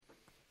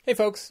Hey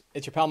folks,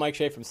 it's your pal Mike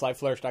Shea from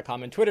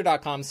SlyFlourish.com and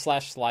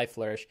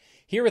Twitter.com/SlyFlourish,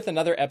 here with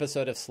another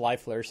episode of Sly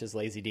Flourish's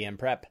Lazy DM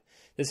Prep.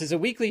 This is a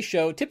weekly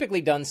show,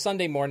 typically done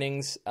Sunday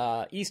mornings,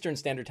 Eastern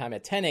Standard Time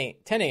at 10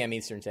 a.m.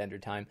 Eastern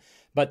Standard Time.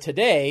 But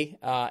today,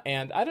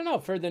 and I don't know,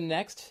 for the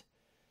next,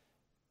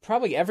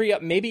 probably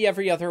maybe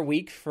every other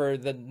week for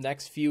the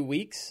next few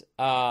weeks,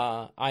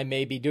 I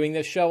may be doing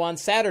this show on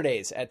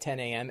Saturdays at 10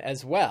 a.m.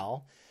 as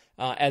well.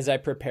 As I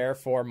prepare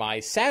for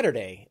my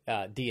Saturday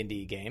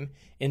D&D game.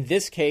 In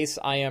this case,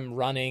 I am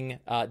running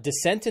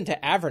Descent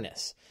into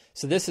Avernus.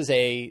 So this is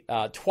a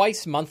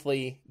twice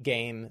monthly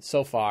game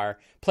so far,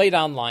 played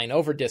online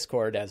over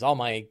Discord, as all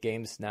my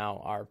games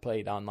now are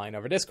played online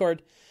over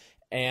Discord.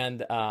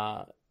 And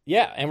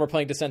and we're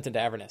playing Descent into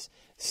Avernus.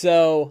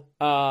 So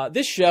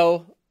this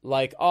show,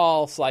 like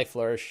all Sly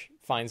Flourish,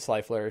 fine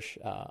Sly Flourish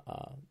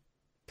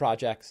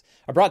projects,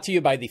 are brought to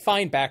you by the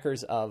fine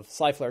backers of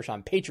Sly Flourish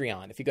on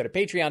Patreon. If you go to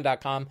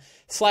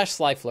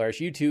patreon.com/SlyFlourish,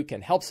 you too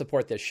can help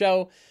support this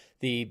show.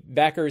 The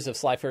backers of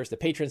Sly Flourish, the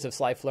patrons of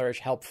Sly Flourish,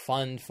 help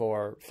fund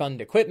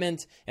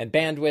equipment and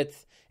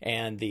bandwidth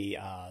and the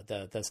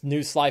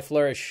new Sly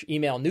Flourish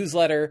email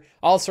newsletter,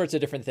 all sorts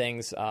of different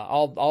things,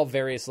 all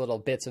various little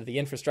bits of the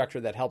infrastructure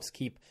that helps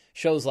keep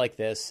shows like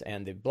this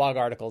and the blog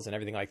articles and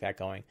everything like that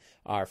going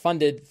are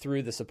funded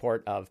through the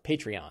support of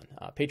Patreon,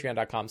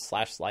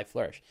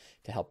 patreon.com/SlyFlourish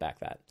to help back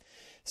that.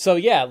 So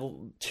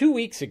 2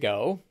 weeks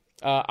ago,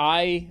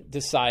 I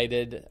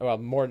decided, a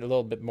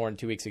little bit more than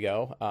 2 weeks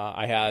ago,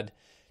 I had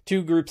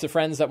two groups of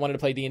friends that wanted to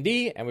play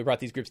D&D, and we brought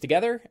these groups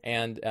together,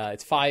 and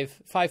it's five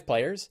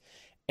players.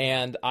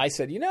 And I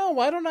said,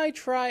 why don't I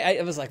try?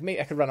 I was like, maybe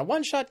I could run a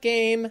one-shot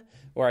game,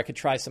 or I could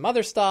try some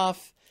other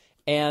stuff.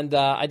 And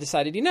I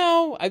decided,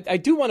 I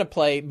do want to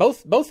play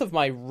both of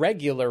my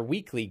regular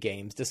weekly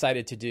games.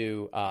 Decided to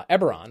do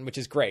Eberron, which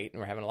is great, and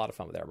we're having a lot of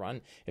fun with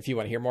Eberron. If you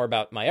want to hear more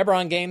about my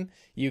Eberron game,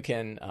 you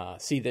can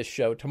see this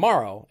show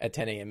tomorrow at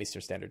 10 a.m.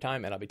 Eastern Standard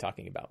Time, and I'll be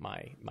talking about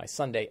my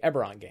Sunday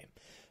Eberron game.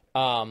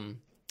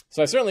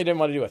 So I certainly didn't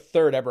want to do a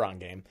third Eberron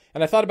game.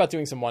 And I thought about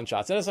doing some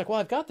one-shots. And I was like, well,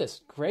 I've got this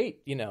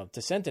great,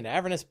 Descent into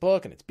Avernus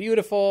book, and it's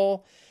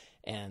beautiful,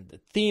 and the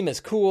theme is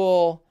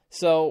cool.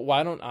 So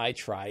why don't I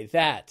try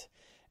that?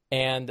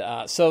 And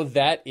so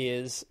that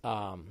is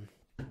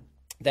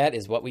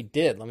what we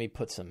did. Let me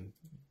put some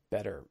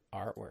better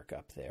artwork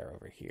up there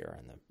over here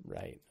on the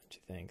right. What do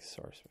you think?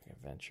 Source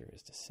Adventure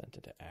is Descent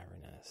into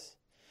Avernus.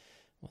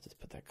 We'll just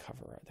put that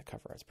cover art. The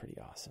cover art's pretty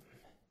awesome.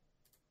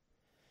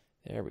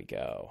 There we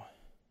go.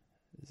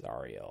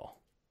 Zariel,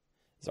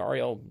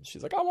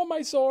 she's like, I want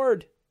my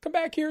sword. Come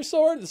back here,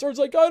 sword. The sword's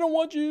like, I don't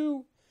want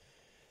you.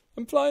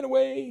 I'm flying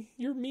away.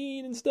 You're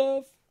mean and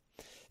stuff.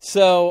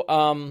 So,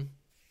 so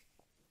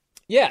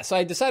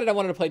I decided I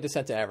wanted to play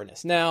Descent to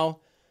Avernus.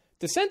 Now,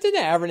 Descent into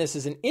Avernus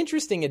is an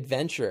interesting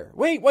adventure.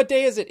 Wait, what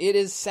day is it? It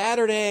is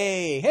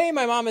Saturday. Hey,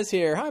 my mom is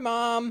here. Hi,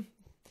 Mom.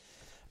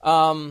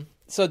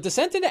 So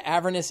Descent into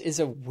Avernus is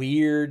a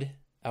weird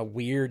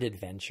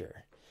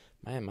adventure.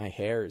 My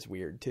hair is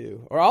weird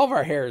too. Or all of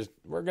our hairs,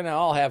 we're going to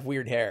all have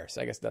weird hair,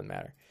 so I guess it doesn't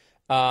matter.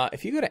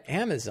 If you go to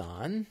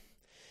Amazon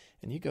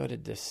and you go to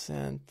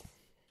Descent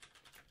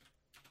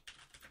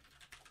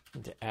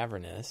into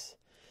Avernus,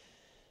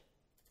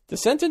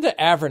 Descent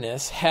into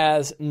Avernus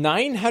has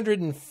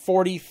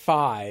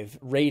 945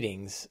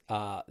 ratings,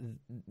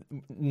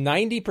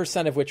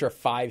 90% of which are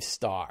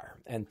 5-star,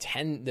 and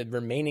the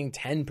remaining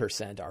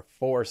 10% are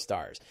 4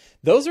 stars.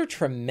 Those are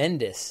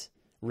tremendous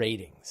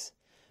ratings.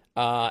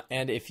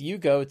 And if you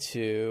go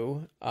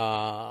to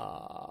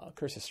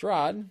Curse of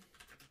Strahd,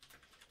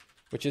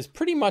 which is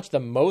pretty much the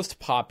most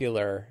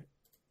popular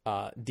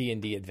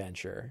D&D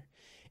adventure,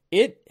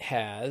 it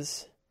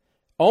has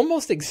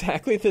almost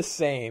exactly the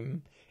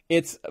same.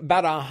 It's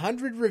about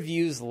 100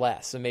 reviews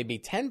less, so maybe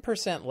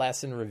 10%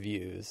 less in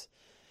reviews.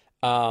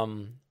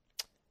 But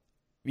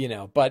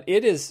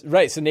it is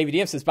right. So Navy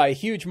DM says by a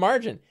huge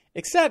margin.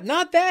 Except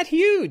not that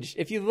huge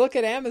if you look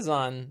at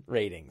Amazon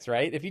ratings,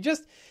 right? If you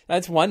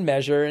that's one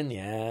measure, and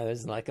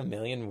there's like a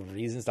million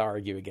reasons to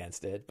argue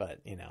against it,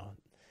 but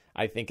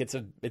I think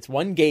it's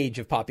one gauge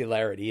of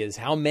popularity is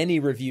how many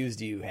reviews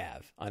do you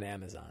have on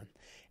Amazon,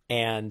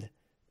 and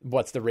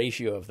what's the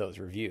ratio of those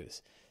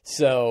reviews.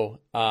 So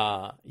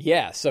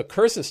so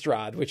Curse of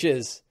Strahd, which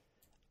is,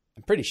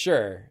 I'm pretty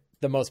sure,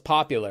 the most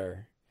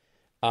popular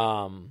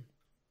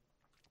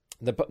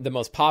the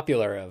most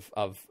popular of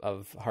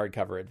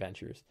hardcover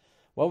adventures.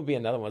 What would be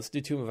another one? Let's do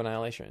Tomb of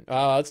Annihilation.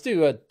 Let's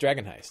do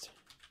Dragon Heist.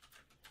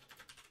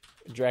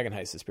 Dragon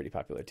Heist is pretty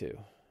popular too.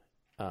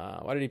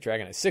 What did he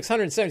Dragon Heist?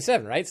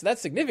 677, right? So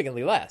that's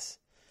significantly less.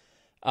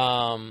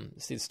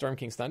 Let's see Storm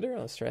King's Thunder.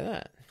 Let's try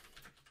that.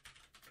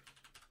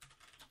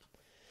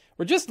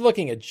 We're just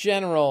looking at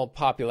general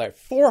popularity.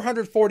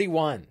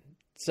 441.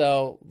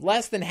 So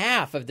less than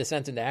half of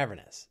Descent into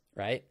Avernus,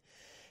 right?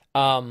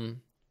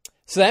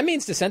 So that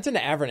means Descent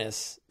into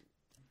Avernus,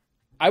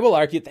 I will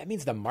argue that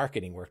means the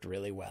marketing worked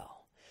really well.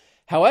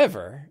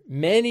 However,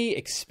 many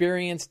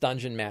experienced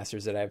dungeon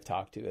masters that I've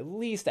talked to, at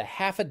least a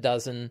half a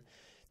dozen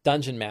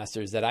dungeon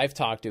masters that I've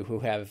talked to who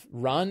have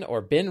run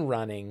or been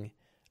running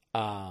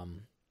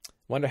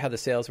Wonder how the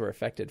sales were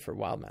affected for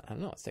Wildmount. I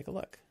don't know. Let's take a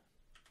look.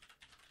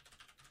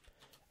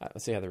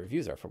 Let's see how the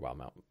reviews are for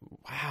Wildmount.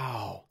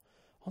 Wow.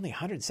 Only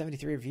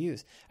 173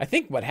 reviews. I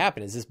think what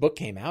happened is this book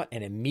came out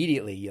and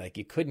immediately, like,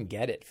 you couldn't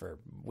get it for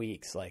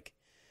weeks. Like,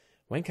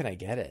 when can I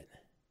get it?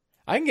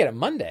 I can get it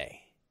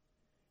Monday.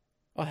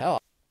 Oh, hell.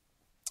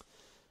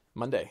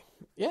 Monday.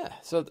 Yeah.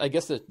 So I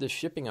guess the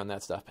shipping on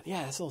that stuff. But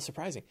yeah, that's a little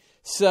surprising.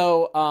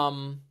 So,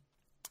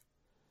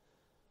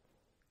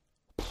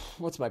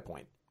 what's my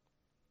point?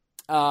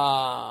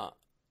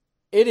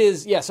 It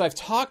is, yeah, so I've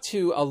talked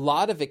to a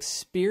lot of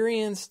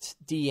experienced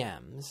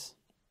DMs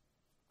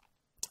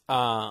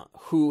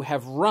who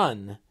have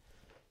run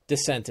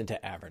Descent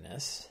into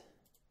Avernus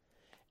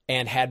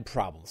and had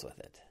problems with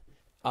it.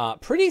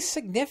 Pretty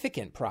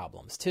significant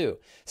problems, too.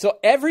 So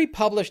every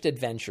published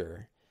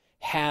adventure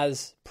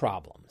has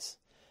problems.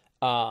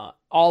 All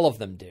of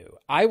them do.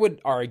 I would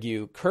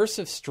argue Curse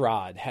of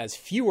Strahd has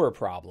fewer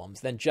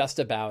problems than just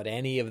about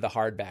any of the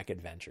hardback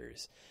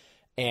adventures.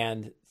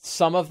 And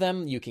some of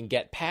them you can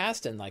get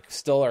past and like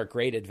still are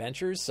great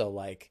adventures. So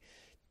like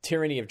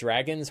Tyranny of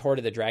Dragons, Hoard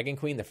of the Dragon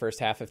Queen, the first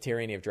half of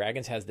Tyranny of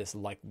Dragons has this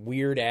like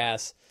weird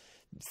ass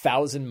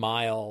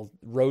 1,000-mile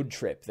road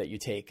trip that you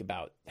take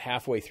about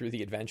halfway through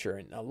the adventure.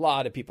 And a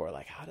lot of people are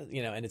like, how does,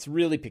 and it's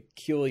really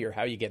peculiar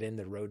how you get in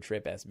the road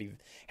trip.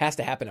 Has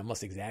to happen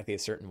almost exactly a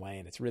certain way.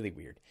 And it's really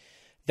weird.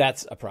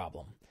 That's a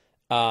problem.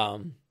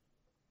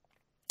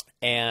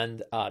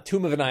 And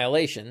Tomb of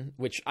Annihilation,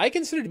 which I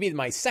consider to be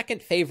my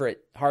second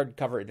favorite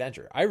hardcover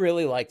adventure. I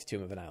really liked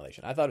Tomb of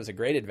Annihilation. I thought it was a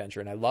great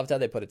adventure, and I loved how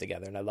they put it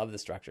together, and I loved the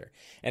structure.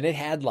 And it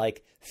had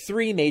like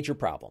 3 major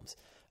problems,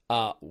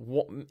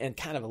 and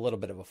kind of a little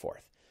bit of a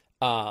fourth.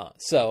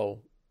 So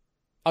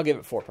I'll give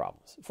it 4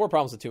 problems. 4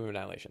 problems with Tomb of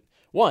Annihilation.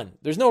 1,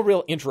 there's no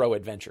real intro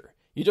adventure.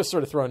 You just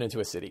sort of thrown into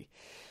a city.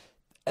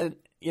 And,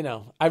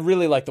 I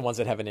really like the ones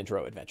that have an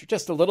intro adventure.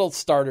 Just a little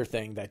starter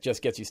thing that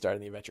just gets you started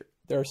in the adventure.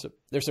 There's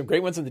some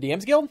great ones in the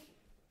DM's Guild.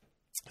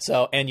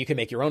 So, and you can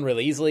make your own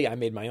really easily. I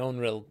made my own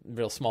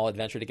real small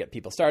adventure to get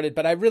people started.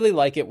 But I really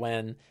like it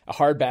when a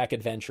hardback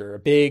adventure, a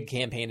big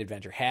campaign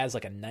adventure, has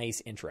like a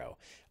nice intro.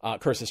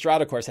 Curse of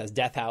Strahd, of course, has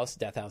Death House.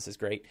 Death House is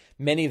great.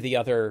 Many of the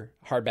other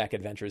hardback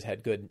adventures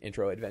had good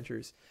intro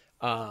adventures.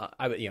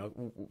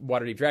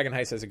 Waterdeep Dragon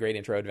Heist has a great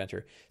intro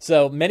adventure.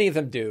 So many of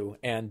them do,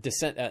 and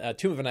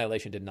Tomb of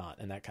Annihilation did not,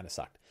 and that kind of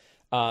sucked.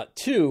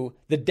 2,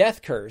 the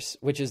Death Curse,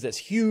 which is this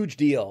huge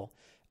deal,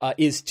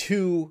 is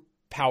too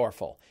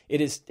powerful.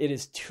 It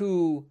is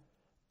too.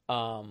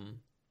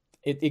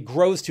 It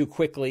grows too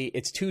quickly.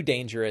 It's too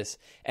dangerous,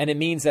 and it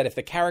means that if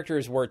the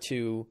players were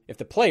to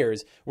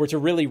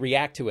really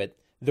react to it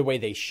the way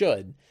they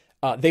should,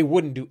 they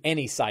wouldn't do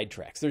any side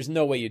tracks. There's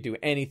no way you do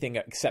anything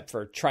except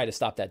for try to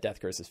stop that Death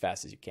Curse as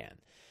fast as you can.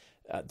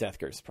 Death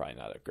Curse is probably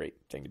not a great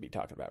thing to be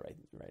talking about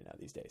right now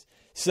these days.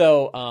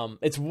 So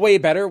it's way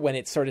better when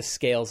it sort of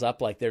scales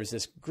up. Like there's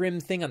this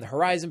grim thing on the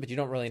horizon, but you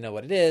don't really know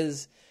what it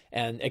is.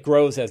 And it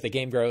grows as the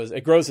game grows.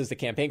 It grows as the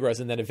campaign grows.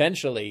 And then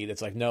eventually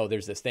it's like, no,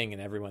 there's this thing and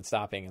everyone's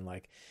stopping. And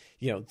like,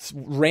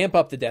 ramp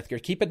up the Death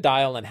Curse. Keep a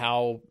dial on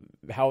how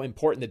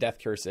important the Death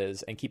Curse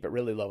is and keep it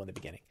really low in the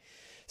beginning.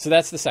 So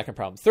that's the second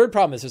problem. Third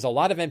problem is there's a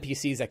lot of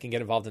NPCs that can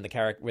get involved in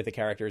with the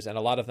characters, and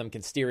a lot of them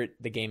can steer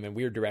the game in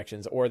weird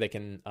directions, or they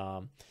can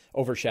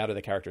overshadow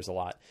the characters a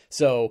lot.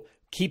 So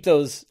keep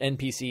those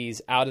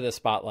NPCs out of the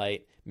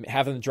spotlight,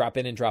 have them drop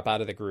in and drop out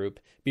of the group.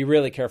 Be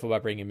really careful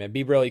about bringing them in.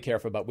 Be really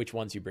careful about which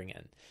ones you bring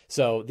in.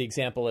 So the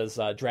example is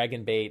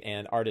Dragonbait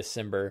and Artist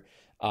Cimber.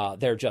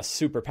 They're just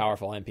super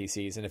powerful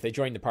NPCs, and if they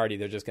join the party,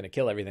 they're just going to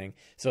kill everything.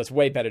 So it's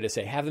way better to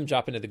say, have them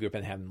drop into the group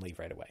and have them leave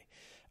right away.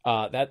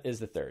 That is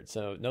the third.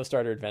 So no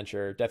starter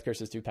adventure, Death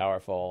Curse is too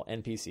powerful,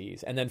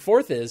 NPCs. And then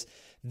fourth is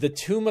the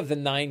Tomb of the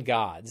Nine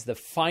Gods. The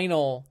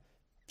final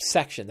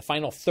section, the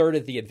final third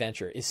of the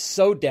adventure is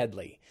so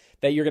deadly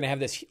that you're going to have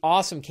this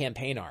awesome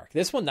campaign arc.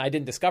 This one I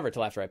didn't discover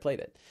till after I played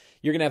it.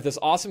 You're going to have this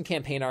awesome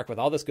campaign arc with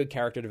all this good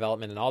character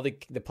development, and all the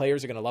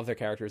players are going to love their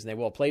characters, and they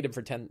will have played them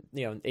for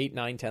 8,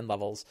 9, 10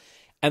 levels.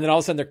 And then all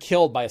of a sudden they're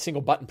killed by a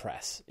single button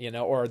press,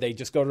 or they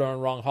just go to the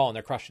wrong hall and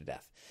they're crushed to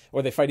death.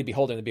 Or they fight a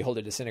beholder and the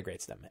beholder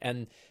disintegrates them.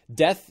 And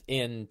death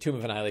in Tomb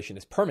of Annihilation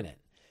is permanent.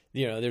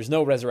 There's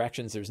no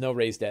resurrections, there's no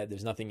raised dead,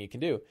 there's nothing you can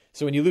do.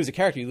 So when you lose a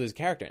character, you lose a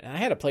character. And I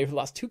had a player who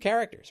lost 2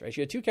 characters, right?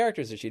 She had 2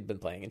 characters that she'd been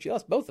playing, and she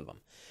lost both of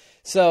them.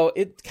 So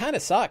it kind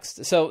of sucks.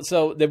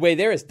 So the way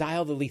there is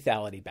dial the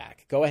lethality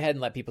back. Go ahead and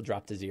let people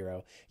drop to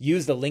 0.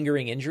 Use the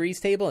lingering injuries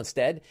table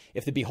instead.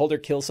 If the beholder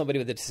kills somebody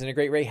with a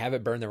disintegrate ray, have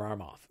it burn their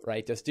arm off,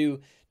 right? Just do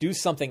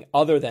something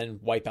other than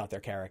wipe out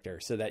their character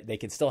so that they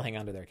can still hang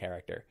on to their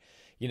character.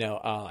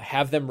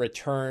 Have them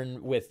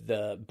return with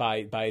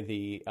by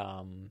the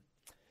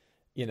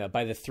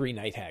 3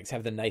 night hags.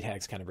 Have the night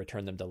hags kind of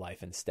return them to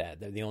life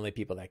instead. They're the only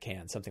people that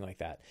can, something like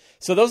that.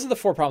 So those are the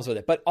 4 problems with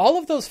it. But all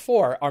of those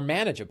 4 are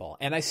manageable.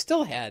 And I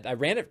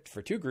ran it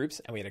for 2 groups,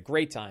 and we had a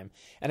great time.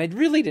 And I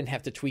really didn't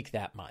have to tweak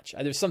that much.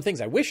 There's some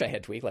things I wish I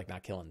had tweaked, like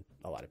not killing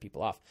a lot of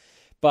people off.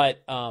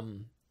 But,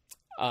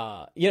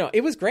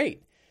 it was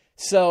great.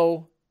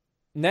 So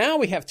now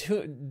we have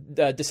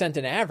Descent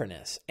into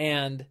Avernus.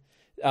 And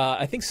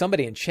I think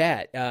somebody in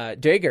chat,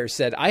 Dager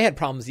said, I had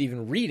problems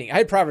even reading. I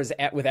had problems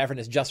with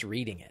Avernus just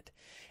reading it.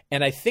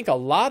 And I think a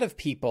lot of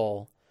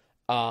people,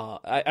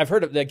 I've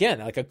heard of, again,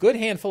 like a good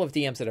handful of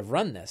DMs that have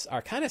run this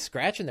are kind of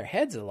scratching their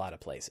heads at a lot of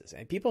places.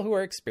 And people who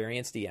are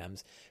experienced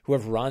DMs who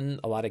have run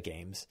a lot of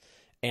games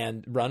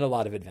and run a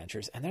lot of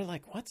adventures, and they're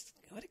like, what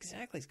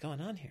exactly is going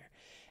on here?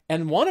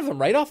 And one of them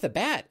right off the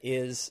bat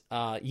is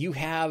you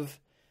have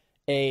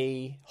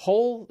a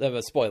whole,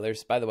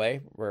 spoilers, by the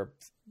way,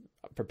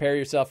 prepare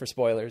yourself for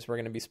spoilers. We're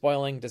going to be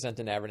spoiling Descent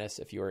into Avernus.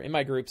 If you are in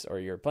my groups or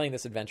you're playing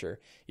this adventure,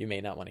 you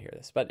may not want to hear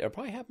this, but it'll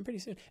probably happen pretty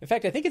soon. In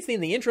fact, I think it's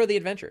in the intro of the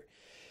adventure,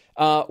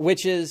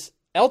 which is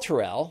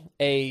Elturel,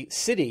 a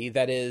city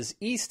that is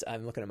east.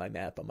 I'm looking at my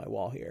map on my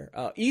wall here.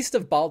 East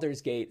of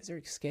Baldur's Gate. Is there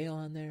a scale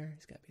on there?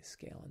 There's got to be a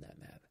scale on that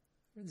map.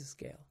 Where's the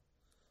scale?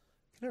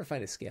 I can never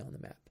find a scale on the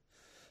map.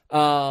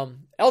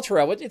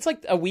 Elturel, it's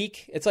like a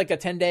week. It's like a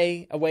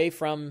 10-day away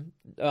from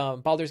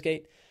Baldur's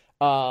Gate.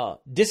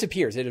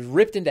 Disappears. It is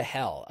ripped into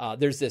hell.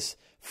 There's this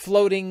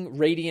floating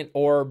radiant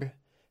orb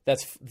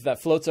that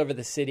floats over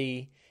the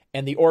city,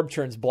 and the orb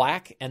turns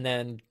black, and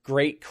then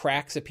great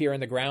cracks appear in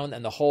the ground,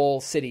 and the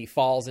whole city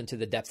falls into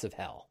the depths of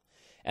hell.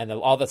 And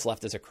all that's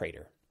left is a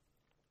crater.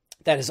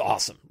 That is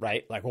awesome,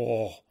 right? Like,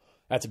 whoa,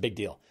 that's a big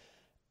deal.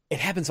 It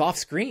happens off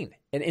screen.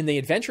 And in the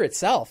adventure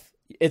itself,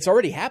 it's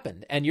already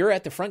happened. And you're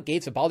at the front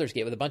gates of Baldur's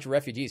Gate with a bunch of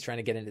refugees trying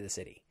to get into the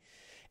city.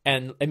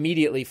 And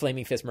immediately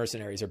Flaming Fist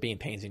mercenaries are being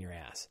pains in your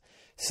ass.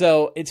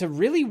 So it's a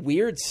really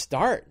weird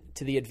start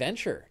to the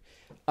adventure.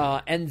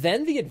 And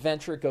then the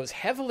adventure goes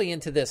heavily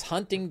into this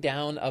hunting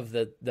down of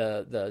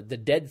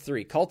the Dead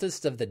Three,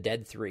 cultists of the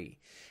Dead Three.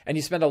 And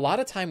you spend a lot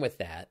of time with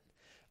that.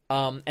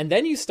 And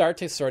then you start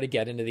to sort of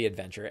get into the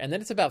adventure. And then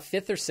it's about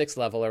 5th or 6th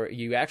level, or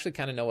you actually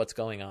kind of know what's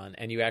going on,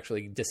 and you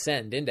actually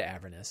descend into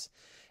Avernus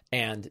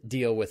and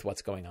deal with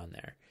what's going on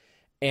there.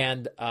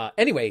 And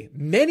anyway,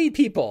 many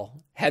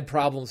people had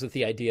problems with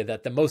the idea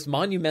that the most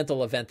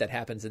monumental event that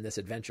happens in this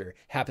adventure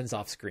happens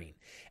off screen.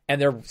 And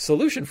their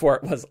solution for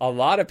it was a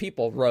lot of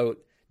people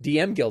wrote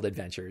DM Guild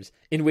adventures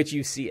in which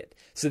you see it.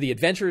 So the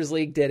Adventurers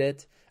League did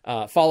it.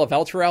 Fall of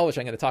Elturel, which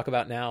I'm going to talk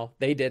about now,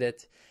 they did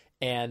it.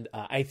 And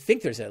I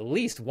think there's at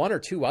least 1 or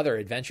 2 other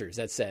adventures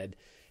that said,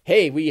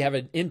 hey, we have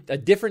a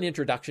different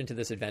introduction to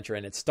this adventure,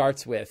 and it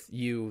starts with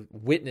you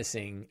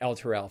witnessing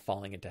Elturel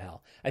falling into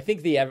hell. I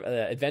think the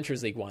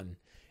Adventurers League one,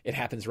 it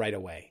happens right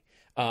away.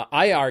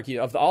 I argue,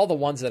 of all the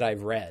ones that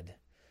I've read,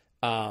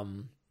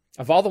 Fall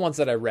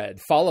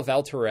of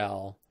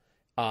Elturel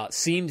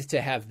seemed to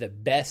have the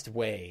best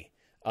way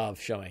of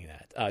showing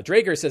that.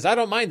 Drager says, I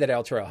don't mind that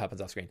Elturel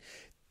happens off screen.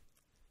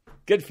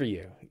 Good for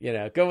you.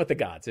 Go with the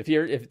gods.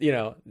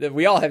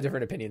 We all have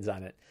different opinions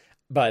on it,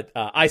 but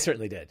I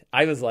certainly did.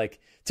 I was like,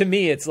 to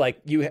me, it's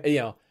like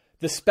the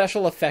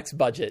special effects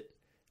budget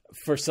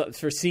for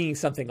seeing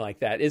something like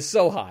that is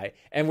so high,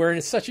 and we're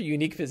in such a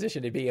unique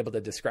position to be able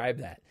to describe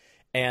that.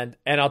 And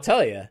I'll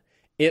tell you,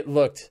 it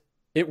worked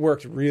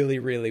really,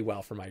 really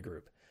well for my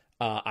group.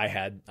 I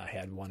had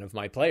one of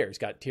my players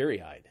got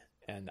teary-eyed,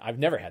 and I've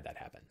never had that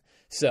happen.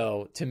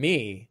 So to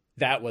me,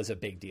 that was a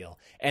big deal.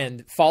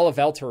 And Fall of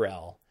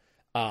Elturel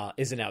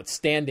is an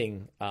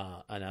outstanding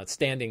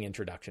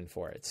introduction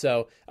for it.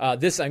 So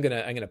this I'm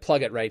gonna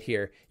plug it right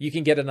here. You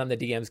can get it on the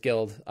DMs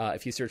Guild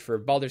if you search for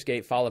Baldur's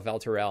Gate Fall of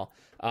Elturel.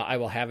 I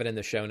will have it in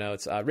the show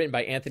notes. Written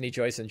by Anthony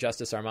Joyce and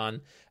Justice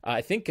Armand.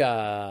 I think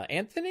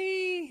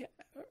Anthony.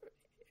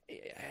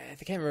 I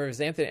can't remember if it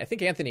was Anthony. I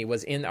think Anthony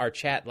was in our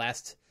chat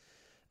last.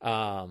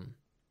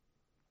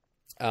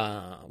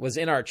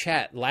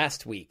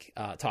 Week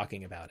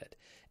talking about it,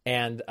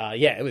 and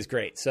it was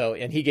great. So,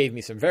 and he gave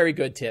me some very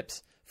good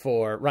tips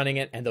for running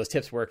it, and those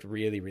tips worked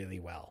really, really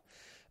well.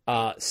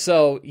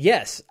 So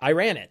yes, I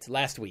ran it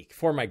last week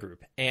for my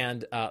group,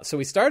 and so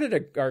we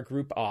started our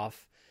group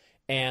off,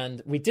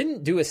 and we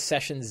didn't do a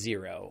session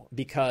 0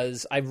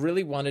 because I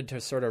really wanted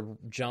to sort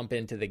of jump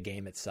into the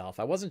game itself.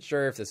 I wasn't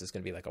sure if this is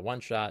going to be like a one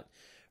shot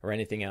or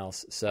anything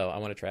else, so I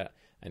want to try it.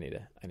 I need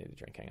a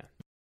drink. Hang on.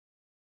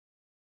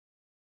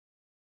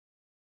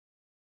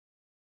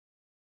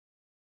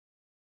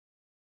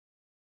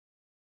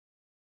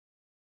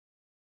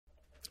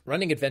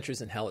 Running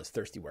adventures in hell is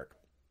thirsty work.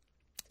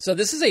 So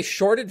this is a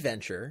short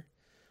adventure.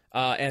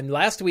 And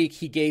last week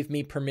he gave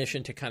me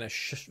permission to kind of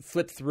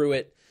flip through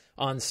it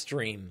on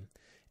stream.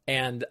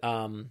 And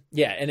and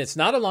it's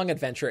not a long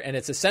adventure. And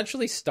it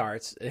essentially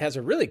starts, it has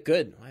a really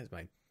good,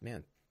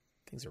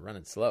 things are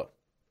running slow.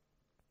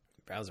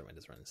 Browser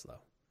window's running slow.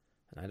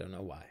 And I don't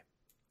know why.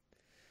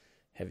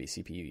 Heavy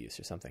CPU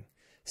use or something.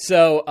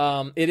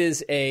 So it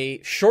is a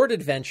short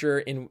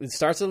adventure. It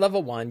starts at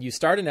level 1. You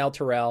start in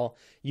Elturel.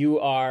 You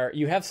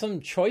have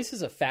some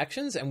choices of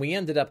factions, and we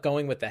ended up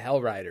going with the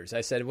Hell Riders.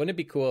 I said, wouldn't it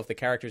be cool if the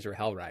characters were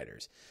Hell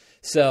Riders?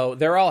 So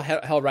they're all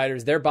Hell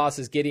Riders. Their boss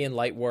is Gideon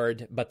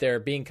Lightward, but they're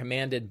being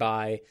commanded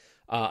by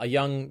a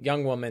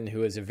young woman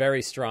who is a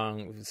very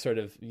strong sort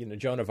of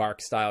Joan of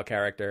Arc style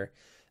character,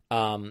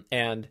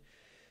 and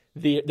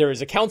there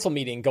is a council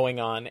meeting going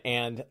on,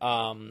 and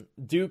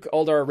Duke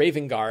Uldar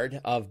Ravengard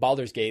of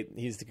Baldur's Gate,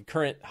 he's the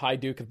current High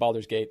Duke of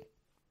Baldur's Gate,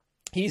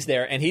 he's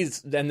there,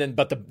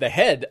 but the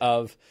head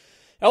of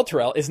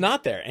Elturel is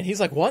not there. And he's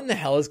like, what in the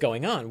hell is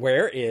going on?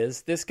 Where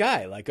is this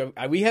guy? Like,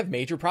 we have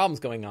major problems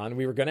going on.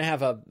 We were going to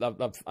have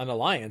an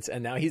alliance,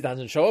 and now he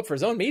doesn't show up for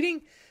his own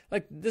meeting?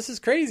 Like, this is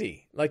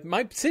crazy. Like,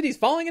 my city's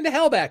falling into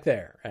hell back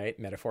there, right?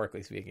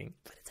 Metaphorically speaking.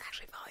 But it's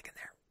actually falling in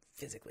there,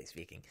 physically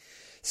speaking.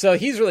 So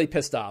he's really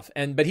pissed off.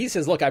 But he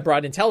says, look, I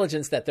brought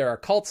intelligence that there are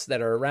cults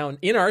that are around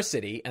in our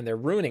city, and they're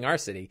ruining our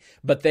city,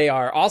 but they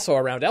are also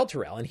around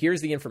Elturel. And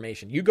here's the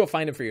information. You go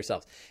find them for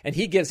yourselves. And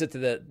he gives it to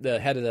the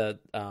head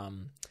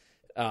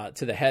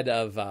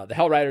of the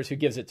Hell Riders, who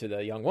gives it to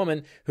the young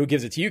woman, who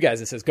gives it to you guys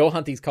and says, go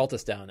hunt these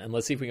cultists down and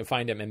let's see if we can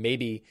find them, and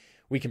maybe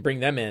we can bring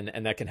them in,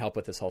 and that can help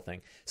with this whole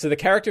thing. So the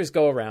characters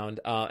go around,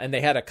 and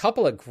they had a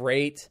couple of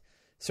great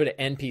sort of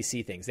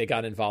NPC things. They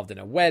got involved in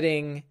a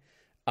wedding.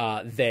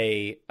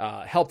 They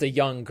helped a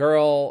young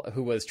girl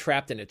who was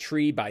trapped in a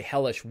tree by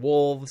hellish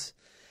wolves.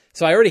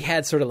 So I already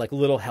had sort of like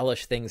little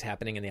hellish things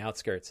happening in the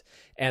outskirts.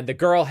 And the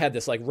girl had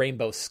this like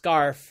rainbow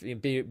scarf,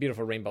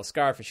 beautiful rainbow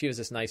scarf, and she was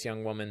this nice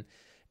young woman.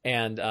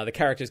 And the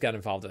characters got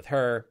involved with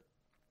her.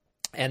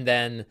 And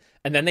then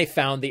they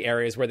found the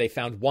areas where they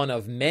found one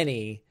of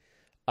many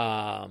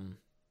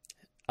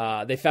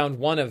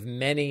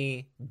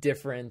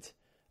different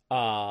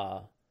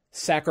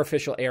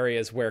sacrificial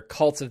areas where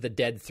cults of the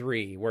dead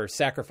three were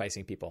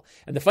sacrificing people.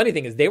 And the funny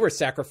thing is they were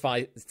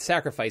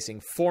sacrificing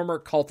former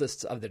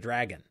cultists of the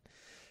dragon.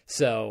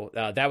 So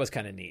that was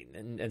kind of neat.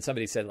 And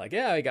somebody said like,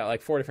 yeah, we got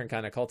like 4 different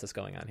kind of cultists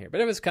going on here,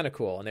 but it was kind of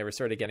cool. And they were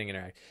sort of getting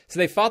interact. So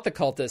they fought the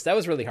cultists. That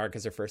was really hard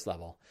because they're first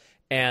level,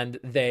 and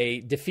they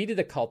defeated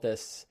the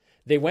cultists.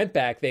 They went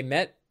back, they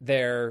met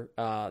their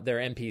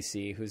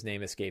NPC, whose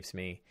name escapes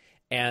me.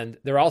 And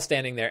they're all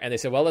standing there, and they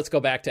said, well, let's go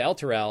back to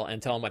Elturel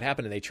and tell them what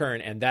happened. And they turn,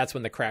 and that's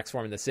when the cracks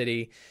form in the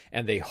city.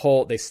 And they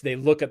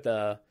look at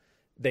the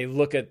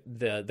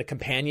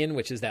companion,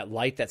 which is that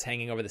light that's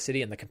hanging over the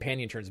city, and the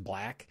companion turns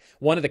black.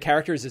 One of the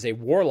characters is a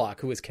warlock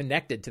who is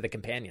connected to the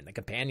companion. The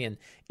companion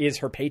is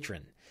her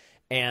patron.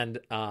 And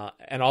all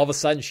of a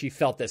sudden she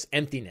felt this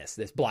emptiness,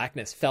 this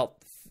blackness fell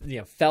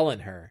in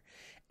her.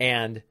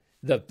 And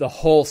the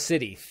whole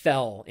city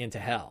fell into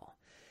hell,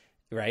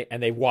 right?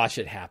 And they watched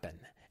it happen.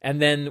 And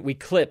then we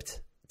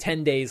clipped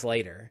 10 days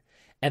later,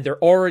 and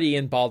they're already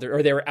in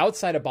they were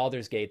outside of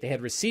Baldur's Gate. They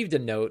had received a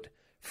note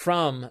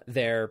from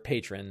their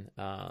patron.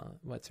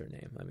 What's her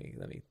name? Let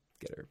me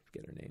get her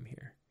name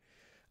here.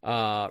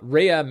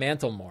 Rhea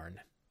Mantlemorn.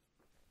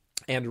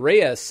 And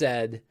Rhea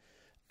said,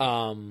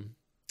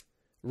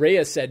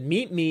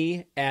 meet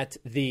me at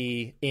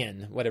the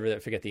inn, whatever, I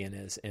forget the inn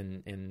is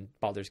in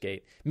Baldur's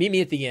Gate. Meet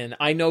me at the inn.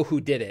 I know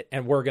who did it,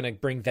 and we're going to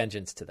bring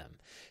vengeance to them.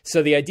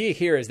 So the idea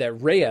here is that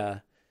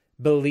Rhea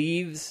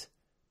believes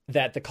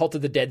that the Cult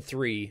of the Dead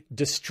 3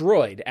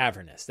 destroyed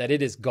Avernus, that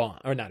it is gone.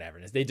 Or not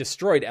Avernus. They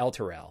destroyed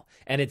Elturel,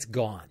 and it's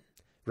gone,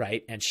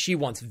 right? And she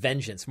wants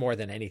vengeance more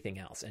than anything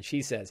else. And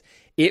she says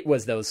it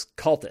was those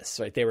cultists,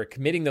 right? They were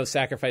committing those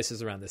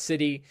sacrifices around the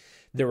city.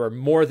 There were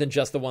more than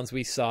just the ones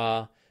we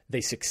saw.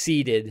 They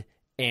succeeded,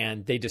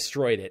 and they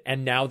destroyed it.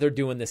 And now they're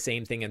doing the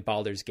same thing in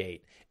Baldur's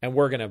Gate. And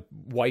we're going to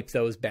wipe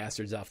those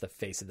bastards off the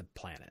face of the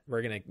planet.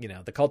 We're going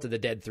to, the Cult of the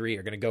Dead 3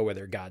 are going to go where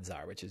their gods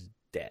are, which is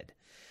dead.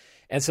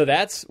 And so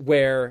that's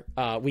where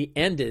we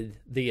ended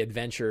the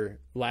adventure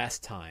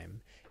last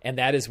time. And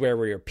that is where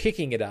we are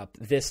picking it up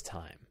this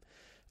time.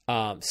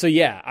 So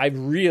yeah,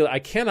 I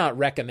cannot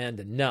recommend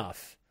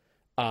enough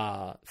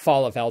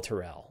Fall of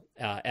Elturel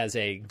as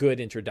a good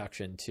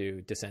introduction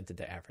to Descent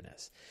into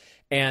Avernus.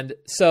 And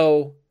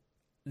so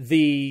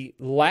the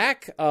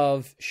lack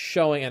of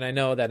showing, and I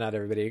know that not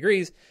everybody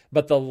agrees,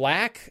 but the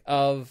lack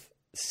of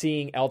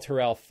seeing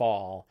Elturel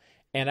fall,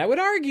 and I would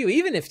argue,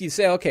 even if you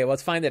say, okay, well,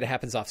 it's fine that it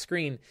happens off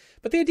screen,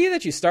 but the idea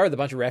that you start with a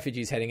bunch of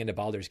refugees heading into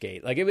Baldur's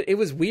Gate, like it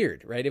was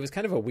weird, right? It was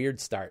kind of a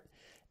weird start.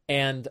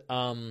 And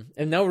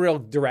no real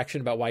direction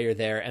about why you're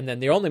there. And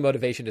then the only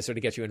motivation to sort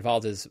of get you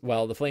involved is,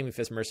 well, the Flaming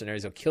Fist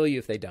mercenaries will kill you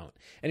if they don't.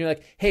 And you're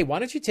like, hey, why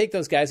don't you take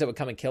those guys that would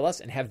come and kill us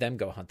and have them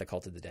go hunt the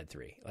Cult of the Dead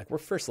 3? Like, we're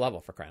first level,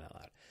 for crying out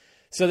loud.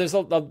 So there's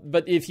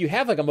but if you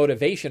have like a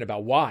motivation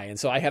about why, and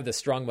so I have this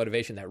strong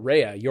motivation that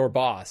Rhea, your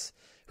boss,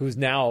 who's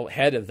now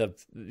head of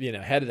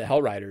the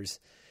Hell Riders,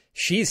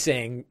 she's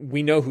saying,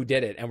 we know who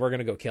did it and we're going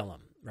to go kill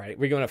him, right?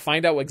 We're going to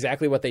find out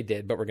exactly what they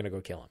did, but we're going to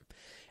go kill him.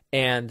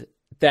 And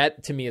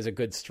that to me is a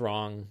good,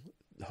 strong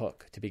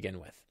hook to begin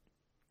with.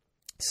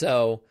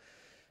 So,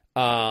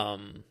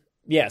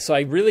 so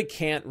I really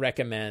can't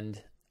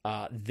recommend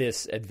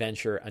this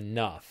adventure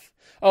enough.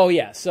 Oh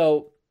yeah.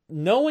 So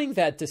knowing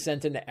that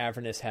Descent into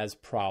Avernus has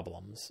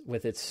problems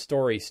with its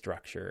story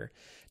structure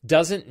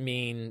doesn't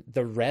mean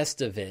the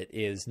rest of it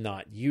is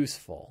not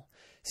useful.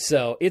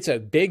 So it's a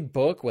big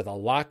book with a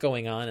lot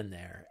going on in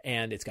there,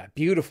 and it's got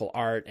beautiful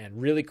art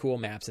and really cool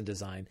maps and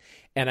design.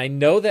 And I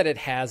know that it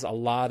has a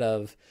lot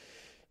of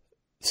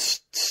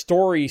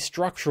story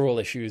structural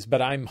issues,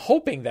 but I'm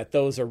hoping that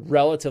those are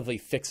relatively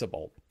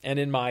fixable. And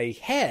in my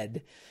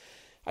head,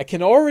 I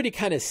can already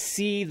kind of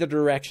see the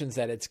directions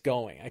that it's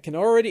going. I can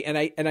already, and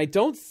I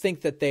don't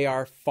think that they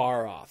are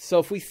far off. So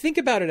if we think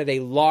about it at a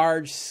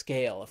large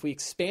scale, if we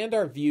expand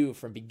our view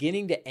from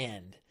beginning to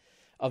end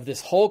of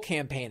this whole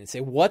campaign and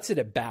say, what's it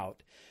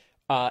about?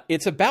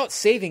 It's about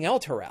saving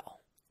Elturel,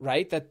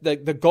 right? That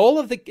the goal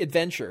of the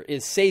adventure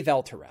is save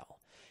Elturel.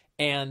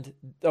 And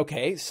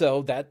okay,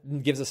 so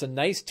that gives us a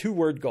nice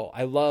 2-word goal.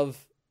 I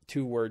love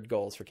 2-word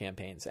goals for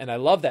campaigns. And I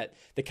love that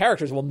the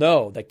characters will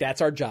know like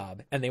that's our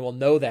job, and they will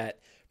know that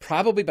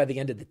probably by the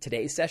end of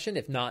today's session,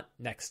 if not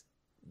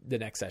the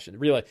next session.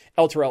 Really,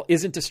 Elturel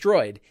isn't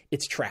destroyed,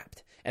 it's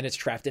trapped, and it's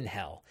trapped in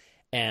hell.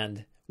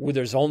 And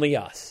there's only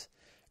us,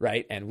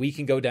 right? And we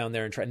can go down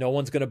there and try. No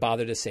one's going to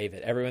bother to save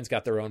it. Everyone's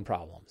got their own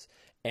problems.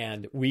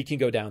 And we can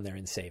go down there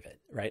and save it,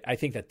 right? I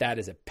think that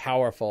is a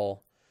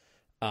powerful,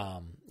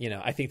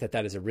 I think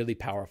that is a really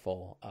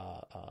powerful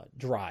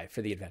drive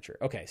for the adventure.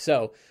 Okay,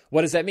 so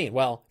what does that mean?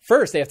 Well,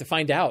 first they have to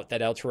find out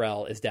that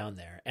Elturel is down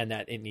there and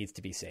that it needs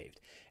to be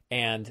saved.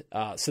 And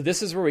so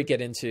this is where we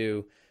get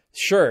into,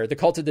 sure, the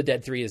Cult of the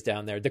Dead 3 is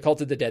down there. The Cult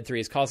of the Dead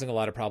 3 is causing a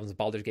lot of problems at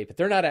Baldur's Gate, but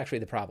they're not actually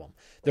the problem.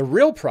 The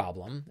real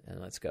problem, and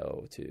let's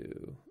go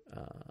to...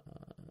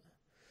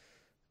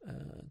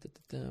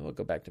 we'll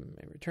go back to my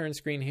return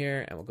screen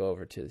here, and we'll go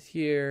over to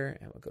here,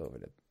 and we'll go over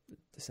to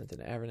Descent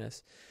into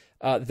Avernus.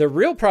 The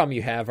real problem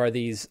you have are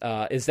these,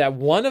 is that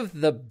one of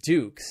the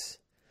dukes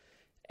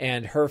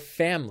and her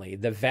family,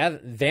 the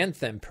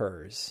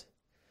Vanthempers,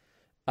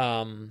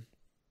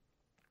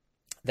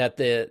 that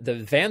the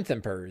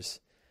Vanthempers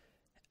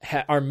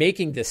are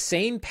making the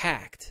same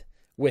pact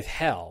with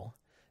hell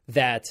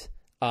that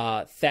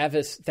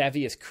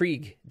Thavius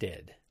Krieg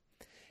did.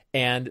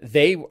 And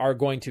they are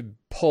going to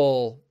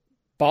pull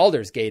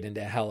Baldur's Gate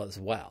into hell as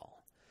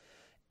well.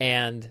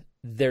 And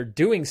they're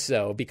doing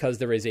so because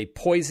there is a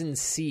poison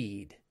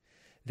seed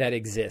that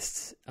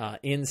exists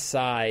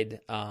inside.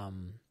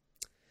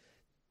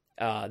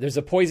 There's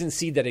a poison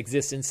seed that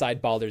exists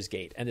inside Baldur's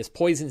Gate. And this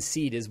poison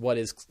seed is what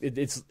is...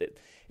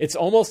 It's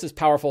almost as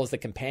powerful as the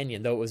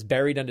companion, though it was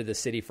buried under the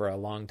city for a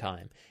long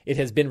time. It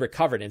has been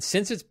recovered. And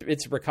since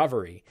its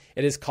recovery,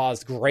 it has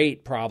caused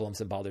great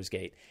problems in Baldur's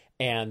Gate.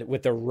 And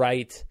with the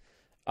right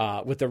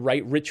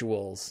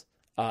rituals,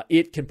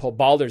 it can pull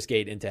Baldur's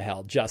Gate into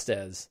hell, just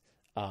as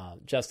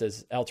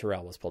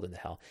Elturel was pulled into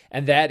hell.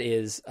 And that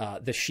is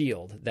the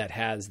shield that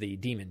has the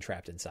demon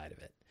trapped inside of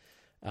it.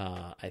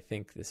 I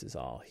think this is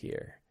all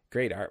here.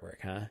 Great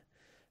artwork, huh?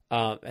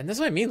 And that's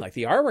what I mean. Like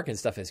the artwork and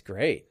stuff is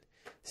great.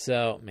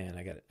 So, man,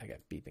 I got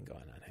beeping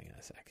going on. Hang on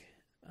a sec.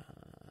 I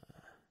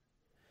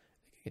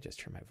think I could just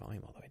turn my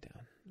volume all the way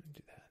down.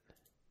 Do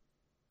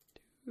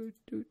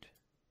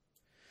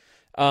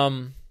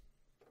that.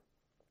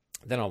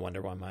 Then I'll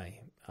wonder why my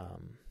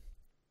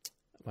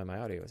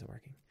audio isn't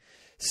working.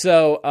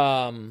 So,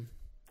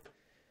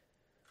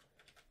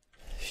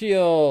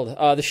 shield,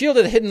 the shield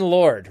of the hidden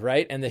lord,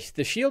 right? And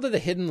the shield of the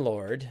hidden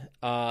lord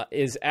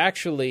is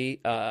actually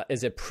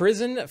is a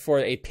prison for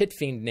a pit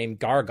fiend named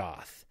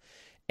Gargoth.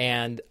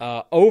 And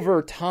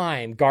over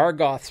time,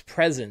 Gargoth's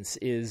presence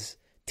is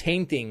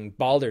tainting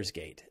Baldur's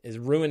Gate, is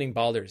ruining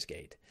Baldur's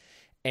Gate.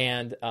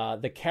 And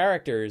the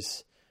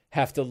characters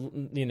have to,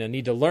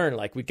 need to learn,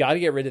 like, we got to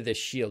get rid of this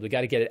shield. We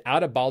got to get it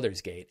out of Baldur's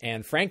Gate.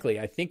 And frankly,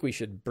 I think we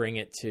should bring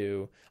it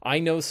to, I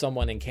know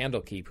someone in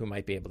Candlekeep who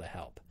might be able to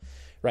help,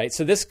 right?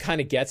 So this kind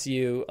of gets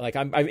you, like,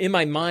 I'm in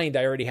my mind,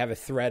 I already have a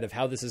thread of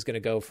how this is going to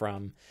go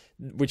from,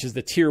 which is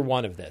the tier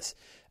 1 of this.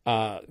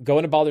 Go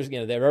into Baldur's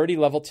Gate, they're already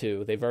level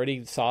 2. They've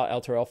already saw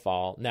Elturel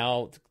fall.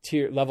 Now,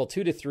 level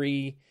 2 to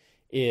 3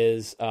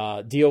 is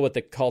deal with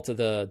the Cult of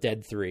the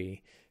Dead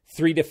 3.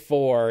 3 to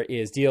 4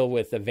 is deal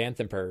with the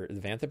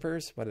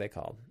Vanthempers? What are they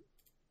called?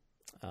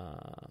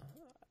 I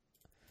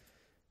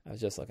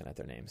was just looking at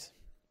their names.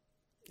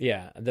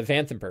 Yeah, the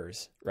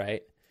Vanthempers,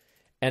 right?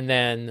 And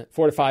then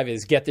 4 to 5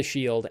 is get the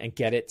shield and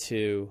get it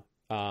to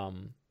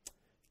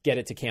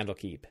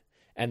Candlekeep.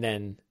 And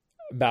then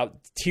about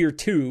tier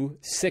 2,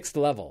 6th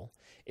level,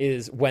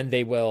 is when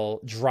they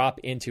will drop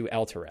into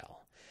Elturel.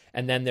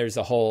 And then there's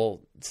a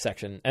whole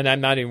section, and I'm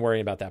not even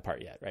worrying about that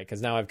part yet, right?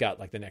 Because now I've got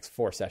like the next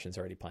 4 sessions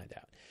already planned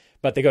out.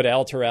 But they go to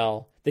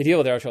Elturel, they deal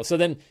with Elturel. So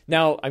then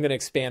now I'm going to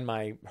expand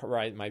my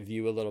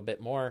view a little bit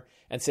more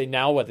and say,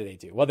 now what do?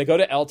 Well, they go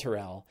to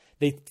Elturel,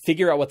 they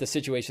figure out what the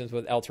situation is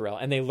with Elturel,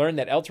 and they learn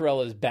that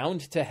Elturel is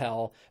bound to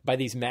hell by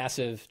these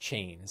massive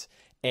chains.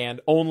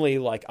 And only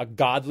like a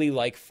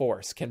godly-like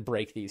force can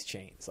break these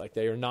chains. Like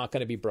they are not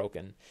going to be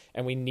broken.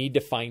 And we need to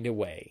find a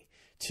way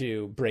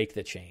to break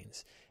the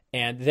chains.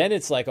 And then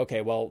it's like,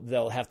 okay, well,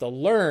 they'll have to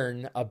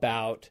learn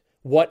about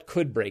what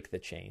could break the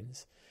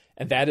chains.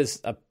 And that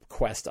is a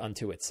quest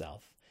unto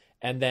itself.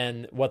 And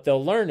then what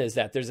they'll learn is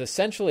that there's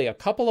essentially a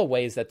couple of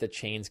ways that the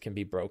chains can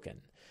be broken.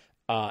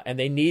 And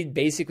they need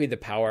basically the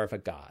power of a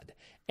god.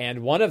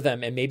 And one of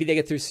them, and maybe they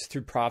get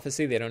through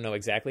prophecy, they don't know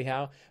exactly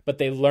how, but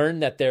they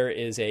learn that there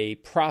is a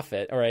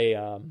prophet or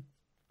a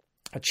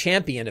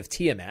champion of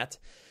Tiamat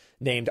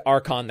named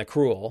Archon the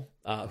Cruel,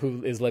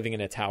 who is living in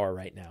a tower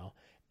right now.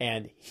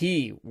 and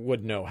he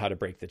would know how to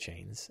break the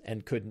chains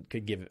and could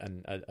give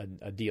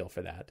a deal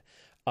for that.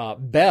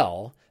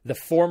 Bel, the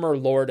former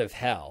Lord of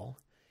Hell,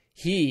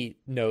 he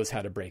knows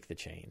how to break the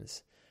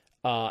chains.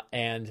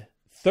 And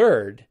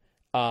third,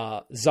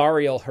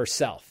 Zariel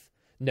herself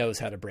knows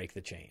how to break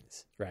the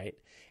chains, right?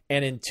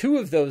 And in two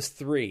of those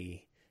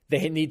three,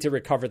 they need to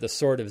recover the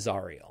sword of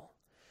Zariel.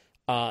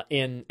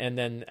 And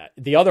then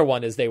the other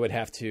one is they would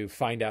have to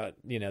find out,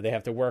 they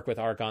have to work with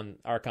Archon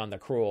the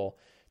Cruel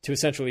to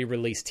essentially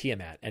release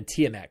Tiamat, and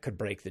Tiamat could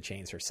break the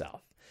chains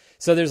herself.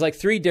 So there's like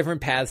three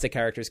different paths the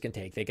characters can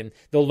take.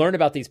 They'll learn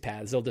about these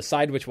paths. They'll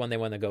decide which one they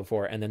want to go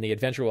for, and then the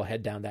adventurer will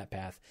head down that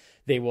path.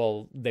 They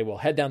will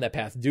head down that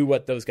path, do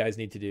what those guys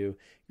need to do,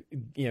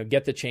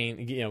 get the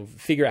chain,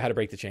 figure out how to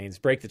break the chains,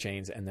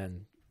 and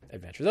then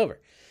adventure's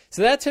over.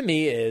 So that to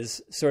me is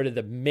sort of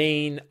the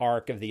main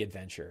arc of the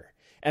adventure.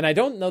 And I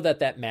don't know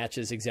that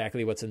matches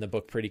exactly what's in the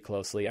book pretty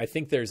closely. I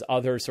think there's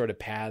other sort of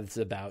paths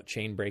about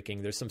chain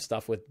breaking. There's some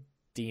stuff with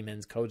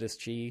demons, Kodos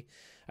Chi,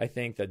 I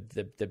think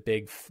the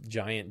big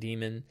giant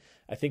demon.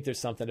 I think there's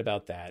something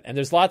about that. And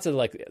there's lots of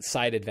like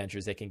side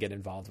adventures they can get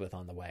involved with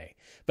on the way.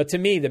 But to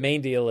me, the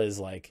main deal is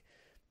like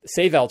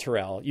save El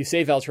Terrell. You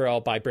save El Terrell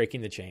by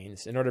breaking the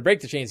chains. In order to break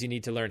the chains, you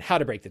need to learn how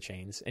to break the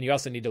chains. And you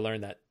also need to learn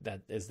that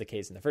is the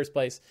case in the first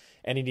place.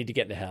 And you need to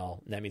get into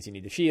hell. And that means you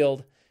need the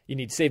shield. You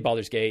need to save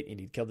Baldur's Gate. You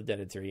need to kill the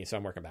Dead 3. So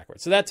I'm working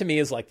backwards. So that to me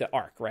is like the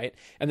arc, right?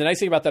 And the nice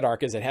thing about that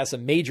arc is it has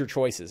some major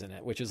choices in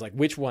it, which is like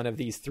which one of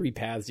these three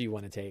paths do you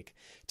want to take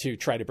to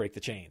try to break the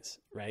chains,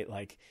 right?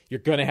 Like you're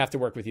going to have to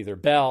work with either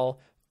Bel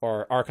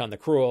or Archon the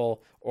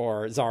Cruel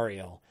or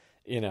Zariel.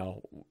 Who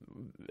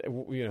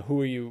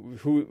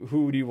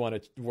do you want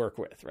to work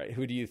with, right?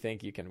 Who do you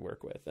think you can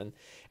work with? And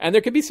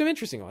there could be some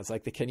interesting ones,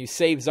 like can you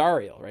save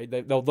Zariel, right?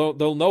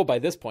 They'll know by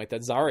this point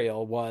that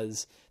Zariel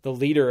was the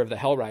leader of the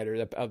Hell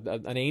Riders,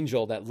 an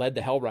angel that led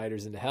the Hell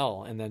Riders into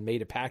hell and then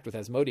made a pact with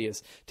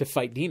Asmodeus to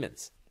fight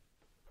demons,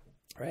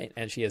 right?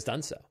 And she has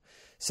done so.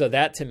 So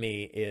that to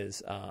me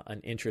is an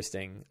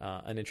interesting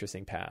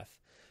path.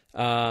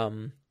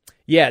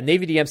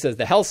 Navy DM says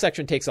the Hell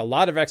section takes a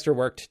lot of extra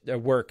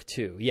work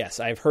too.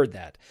 Yes, I've heard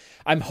that.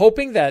 I'm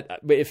hoping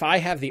that if I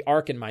have the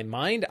arc in my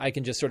mind, I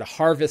can just sort of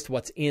harvest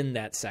what's in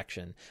that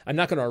section. I'm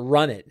not going to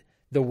run it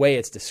the way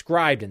it's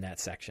described in that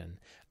section.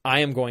 I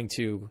am going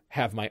to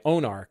have my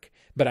own arc,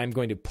 but I'm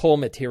going to pull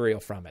material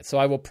from it. So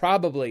I will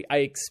probably, I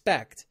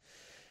expect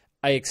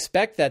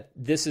that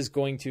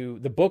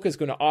the book is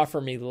going to offer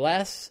me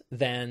less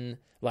than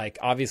like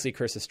obviously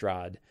Curse of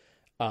Strahd,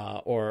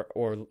 or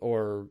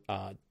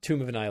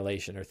Tomb of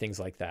Annihilation or things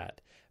like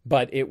that.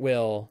 But it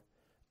will,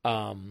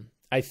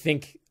 I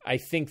think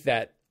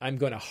that I'm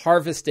going to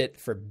harvest it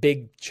for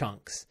big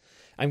chunks.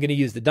 I'm going to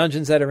use the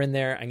dungeons that are in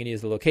there. I'm going to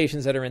use the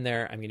locations that are in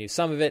there. I'm going to use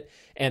some of it.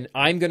 And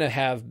I'm going to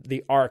have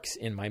the arcs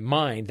in my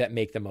mind that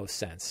make the most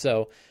sense.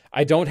 So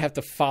I don't have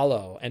to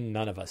follow, and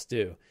none of us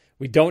do.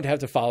 We don't have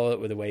to follow it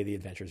with the way the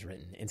adventure is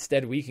written.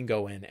 Instead, we can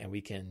go in and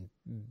we can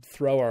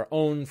throw our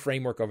own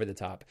framework over the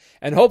top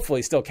and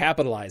hopefully still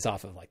capitalize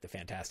off of like the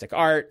fantastic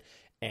art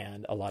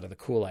and a lot of the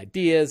cool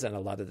ideas and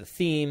a lot of the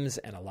themes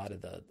and a lot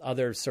of the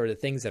other sort of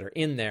things that are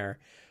in there.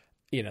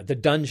 The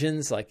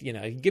dungeons, like,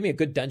 give me a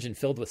good dungeon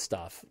filled with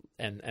stuff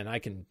and I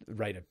can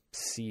write I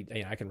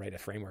can write a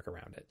framework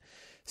around it.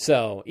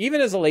 So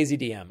even as a lazy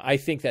DM, I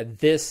think that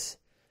this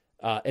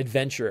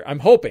adventure, I'm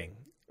hoping,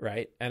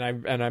 right? And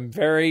I'm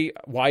very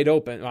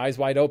eyes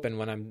wide open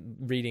when I'm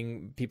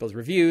reading people's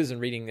reviews and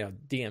reading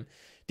DM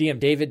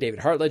David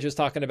Hartledge is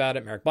talking about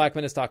it. Merrick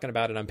Blackman is talking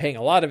about it. I'm paying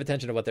a lot of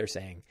attention to what they're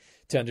saying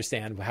to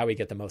understand how we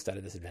get the most out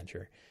of this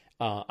adventure.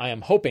 I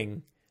am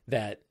hoping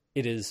that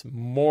it is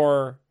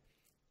more,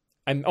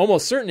 I'm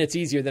almost certain it's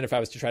easier than if I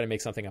was to try to make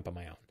something up on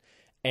my own.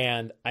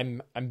 And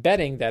I'm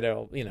betting that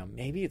it'll,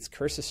 maybe it's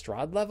Curse of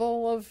Strahd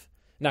level of,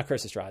 not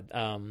Curse of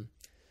Strahd,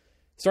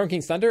 Storm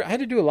King's Thunder. I had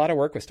to do a lot of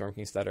work with Storm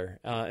King's Thunder,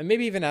 and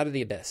maybe even Out of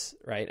the Abyss,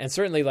 right? And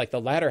certainly like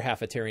the latter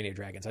half of Tyranny of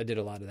Dragons, I did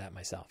a lot of that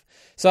myself.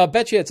 So I'll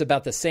bet you it's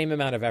about the same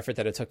amount of effort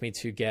that it took me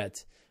to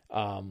get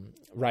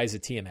Rise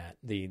of Tiamat,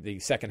 the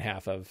second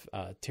half of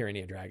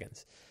Tyranny of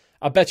Dragons.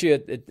 I'll bet you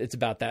it's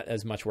about that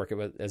as much work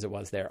as it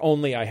was there.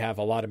 Only I have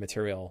a lot of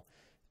material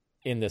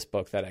in this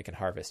book that I can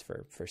harvest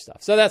for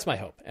stuff. So that's my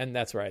hope, and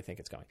that's where I think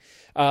it's going.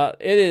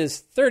 It is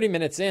 30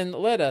 minutes in.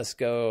 Let us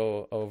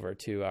go over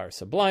to our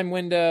Sublime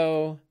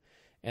window.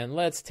 And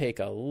let's take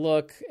a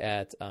look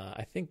at,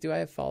 do I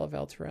have Fall of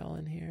El Terrell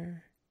in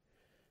here?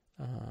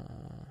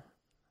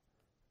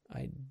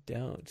 I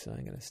don't, so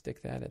I'm going to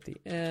stick that at the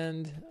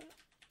end.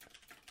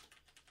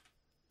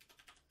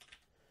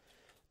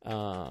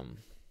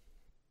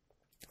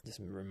 Just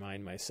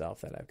remind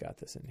myself that I've got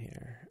this in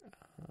here.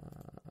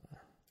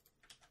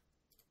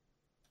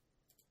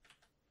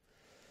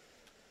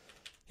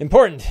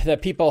 Important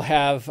that people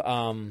have...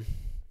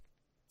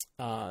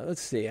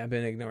 let's see. I've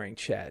been ignoring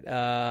chat.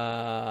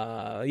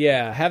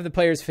 Have the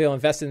players feel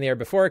invested in the air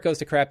before it goes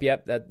to crap.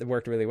 Yep, that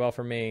worked really well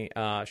for me.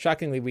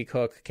 Shockingly weak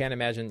hook. Can't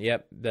imagine.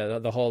 Yep,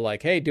 the whole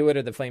like, hey, do it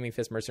or the Flaming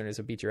Fist mercenaries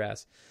will beat your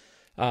ass.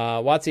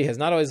 WotC has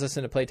not always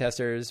listened to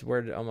playtesters.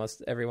 Word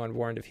almost everyone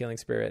warned of Healing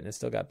Spirit, and it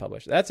still got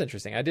published. That's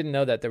interesting. I didn't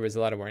know that there was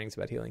a lot of warnings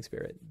about Healing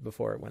Spirit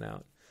before it went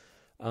out.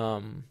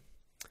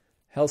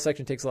 Hell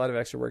section takes a lot of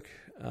extra work.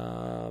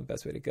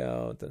 Best way to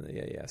go.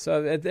 Yeah.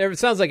 So it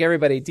sounds like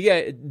everybody,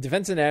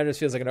 Defense and Avernus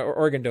feels like an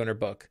organ donor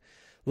book.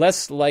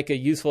 Less like a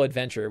useful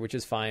adventure, which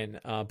is fine.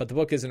 But the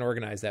book isn't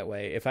organized that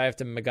way. If I have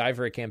to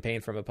MacGyver a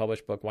campaign from a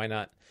published book, why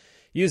not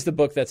use the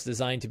book that's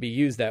designed to be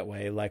used that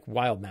way, like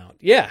Wildmount?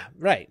 Yeah,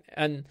 right.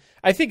 And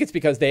I think it's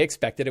because they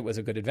expected it was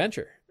a good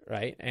adventure,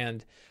 right?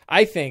 And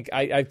I think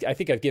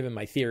I've given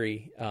my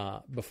theory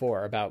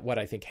before about what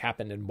I think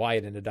happened and why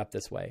it ended up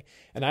this way.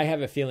 And I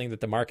have a feeling that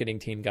the marketing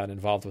team got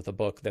involved with the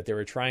book, that they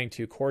were trying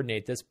to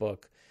coordinate this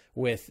book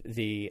with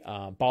the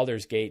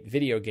Baldur's Gate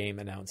video game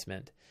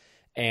announcement.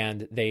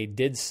 And they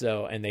did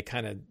so, and they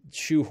kind of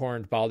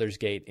shoehorned Baldur's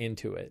Gate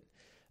into it.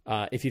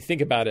 If you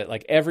think about it,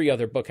 like every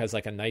other book has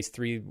like a nice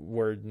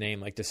 3-word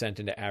name, like Descent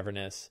into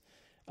Avernus.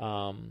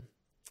 I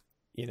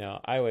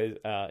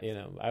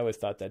always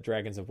thought that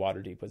Dragons of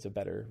Waterdeep was a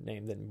better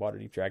name than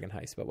Waterdeep Dragon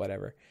Heist, but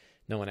whatever.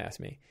 No one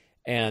asked me.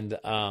 And,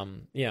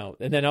 and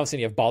then all of a sudden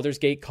you have Baldur's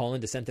Gate,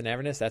 Descent into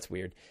Avernus. That's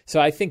weird. So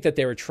I think that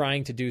they were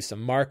trying to do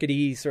some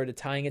markety sort of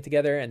tying it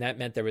together. And that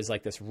meant there was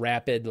like this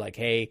rapid, like,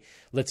 hey,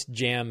 let's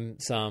jam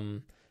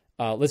a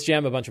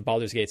bunch of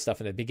Baldur's Gate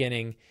stuff in the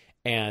beginning.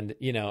 And,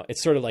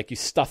 it's sort of like you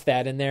stuff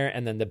that in there,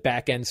 and then the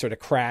back end sort of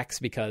cracks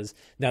because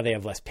now they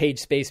have less page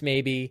space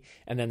maybe.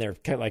 And then they're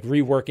kind of like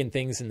reworking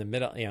things in the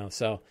middle,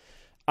 so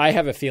I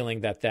have a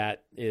feeling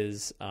that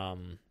is,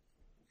 I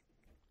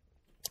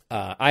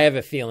have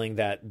a feeling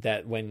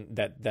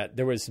that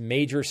there was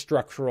major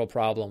structural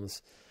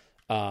problems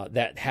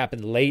that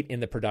happened late in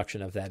the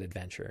production of that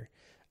adventure.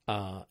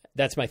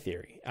 That's my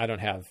theory. I don't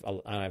have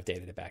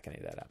data to back any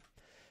of that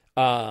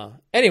up.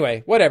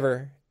 Anyway,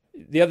 whatever.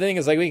 The other thing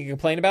is, like, we can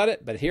complain about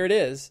it, but here it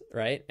is,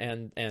 right?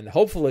 And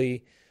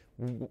hopefully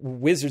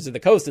Wizards of the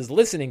Coast is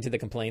listening to the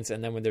complaints,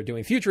 and then when they're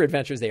doing future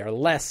adventures, they are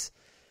less,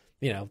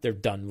 they're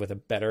done with a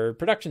better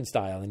production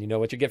style, and you know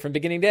what you get from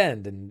beginning to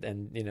end,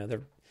 and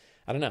they're,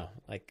 I don't know,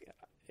 like,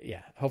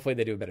 yeah, hopefully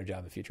they do a better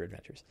job of future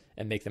adventures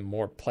and make them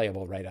more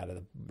playable right out of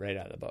the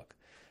book.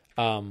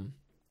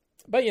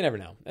 But you never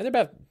know. And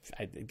I'd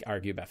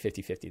argue about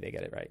 50-50 they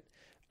get it right.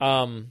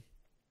 I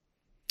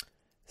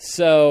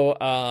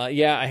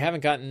haven't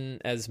gotten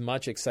as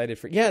much excited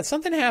for... Yeah,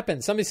 something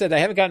happened. Somebody said I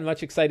haven't gotten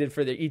much excited for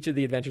each of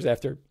the adventures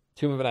after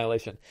Tomb of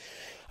Annihilation.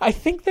 I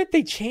think that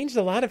they changed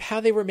a lot of how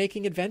they were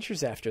making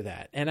adventures after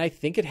that. And I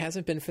think it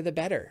hasn't been for the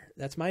better.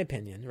 That's my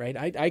opinion, right?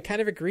 I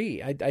kind of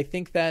agree. I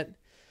think that...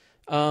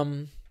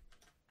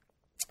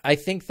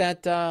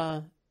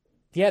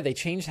 they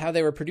changed how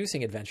they were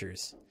producing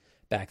adventures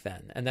back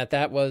then, and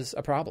that was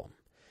a problem.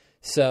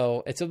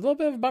 So it's a little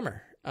bit of a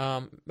bummer.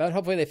 But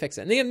hopefully they fix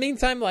it. In the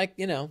meantime, like,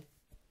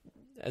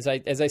 as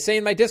I say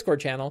in my Discord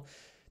channel,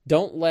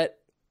 don't let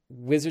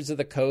Wizards of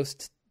the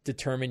Coast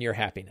determine your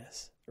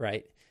happiness,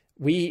 right?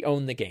 We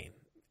own the game.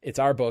 It's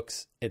our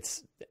books.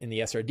 It's in the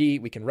SRD.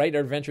 We can write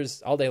our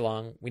adventures all day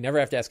long. We never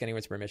have to ask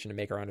anyone's permission to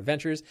make our own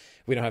adventures.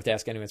 We don't have to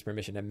ask anyone's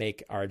permission to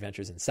make our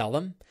adventures and sell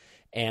them.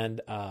 And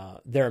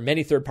there are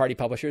many third-party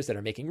publishers that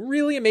are making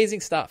really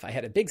amazing stuff. I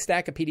had a big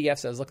stack of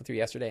PDFs I was looking through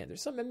yesterday, and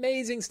there's some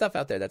amazing stuff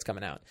out there that's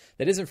coming out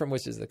that isn't from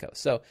Wizards of the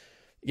Coast. So,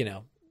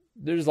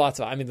 there's lots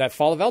of... that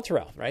Fall of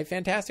Elturel, right?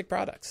 Fantastic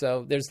product.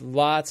 So there's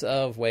lots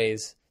of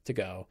ways to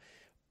go.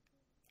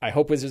 I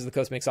hope Wizards of the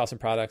Coast makes awesome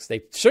products.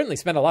 They certainly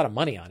spend a lot of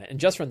money on it. And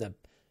just from the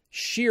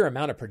sheer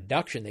amount of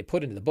production they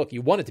put into the book,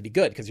 you want it to be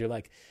good because you're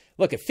like,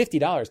 look, if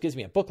 $50 gives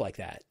me a book like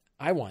that,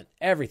 I want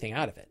everything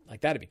out of it.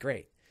 Like, that'd be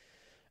great.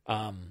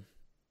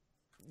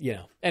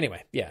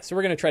 Anyway, yeah. So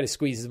we're going to try to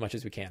squeeze as much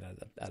as we can out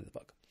of the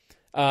book.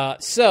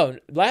 So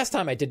last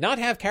time I did not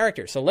have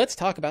characters. So let's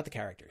talk about the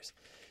characters.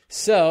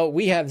 So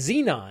we have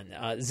Xenon.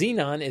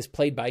 Xenon is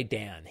played by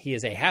Dan. He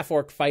is a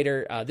half-orc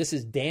fighter. This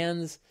is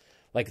Dan's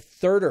like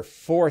third or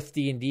fourth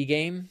D&D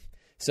game.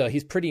 So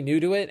he's pretty new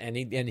to it, and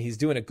he's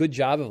doing a good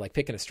job of like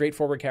picking a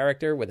straightforward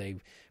character with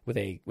a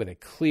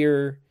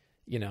clear,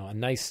 a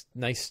nice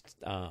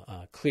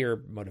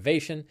clear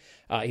motivation.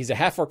 He's a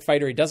half-orc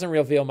fighter. He doesn't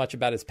reveal much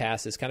about his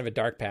past. It's kind of a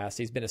dark past.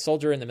 He's been a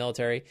soldier in the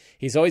military.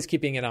 He's always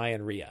keeping an eye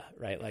on Rhea,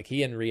 right? Like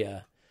he and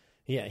Rhea,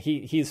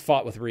 he's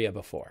fought with Rhea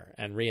before,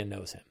 and Rhea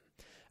knows him.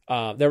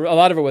 A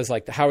lot of it was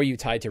like, how are you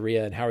tied to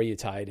Rhea, and how are you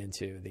tied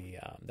into the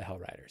Hell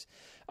Riders?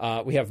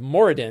 We have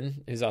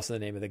Moradin, who's also the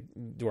name of the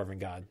dwarven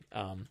god,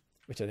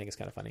 which I think is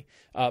kind of funny.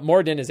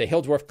 Moradin is a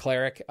hill dwarf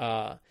cleric.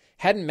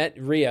 Hadn't met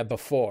Rhea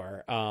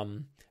before,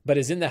 but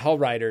is in the Hell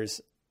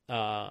Riders.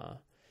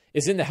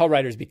 Is in the Hell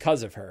Riders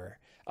because of her.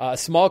 A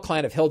small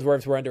clan of hill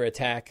dwarves were under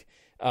attack,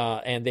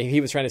 and he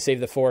was trying to save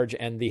the forge,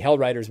 and the Hell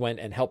Riders went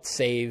and helped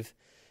save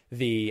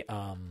his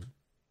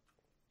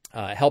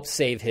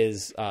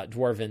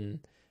dwarven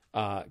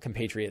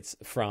compatriots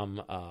from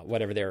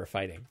whatever they were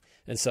fighting.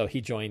 And so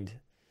he joined.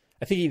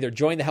 I think he either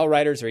joined the Hell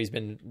Riders or he's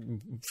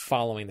been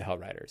following the Hell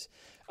Riders.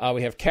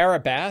 We have Kara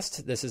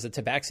Bast. This is a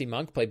Tabaxi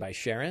monk played by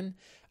Sharon.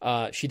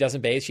 She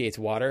doesn't bathe. She eats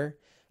water.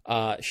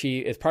 She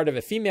is part of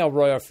a female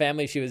royal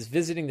family. She was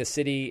visiting the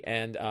city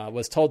and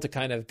was told to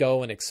kind of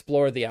go and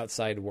explore the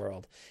outside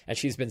world. And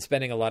she's been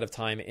spending a lot of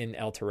time in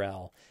El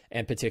Terrell,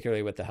 and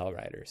particularly with the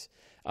Hellriders.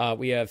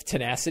 We have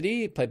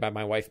Tenacity, played by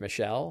my wife,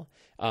 Michelle,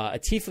 a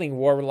tiefling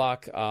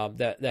warlock.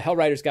 The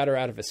Hellriders got her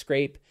out of a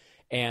scrape,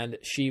 and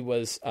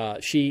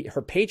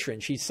her patron,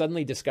 she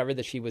suddenly discovered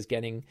that she was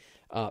getting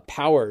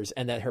powers,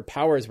 and that her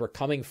powers were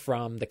coming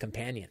from the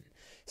companion.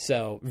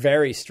 So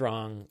very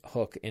strong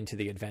hook into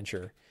the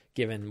adventure,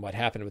 given what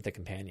happened with the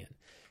companion.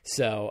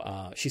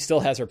 So she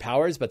still has her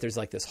powers, but there's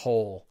like this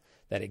hole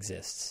that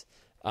exists.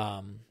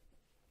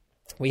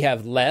 We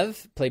have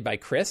Lev, played by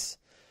Chris.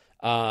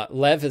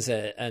 Lev is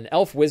an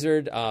elf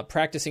wizard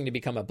practicing to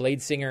become a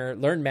blade singer,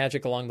 learned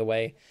magic along the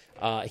way.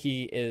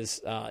 He is,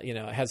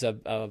 has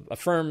a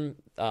firm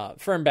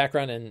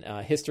background in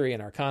history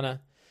and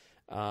arcana.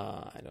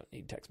 I don't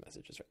need text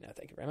messages right now.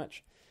 Thank you very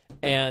much.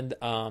 And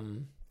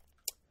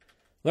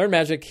learned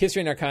magic, history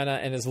and arcana,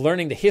 and is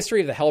learning the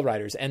history of the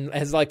Hellriders. And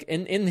has like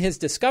in his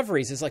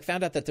discoveries, has like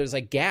found out that there's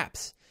like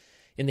gaps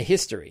in the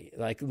history.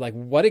 Like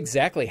what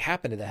exactly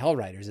happened to the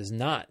Hellriders is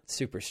not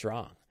super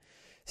strong.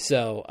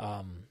 So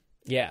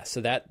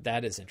so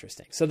that is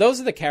interesting. So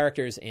those are the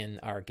characters in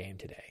our game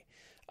today.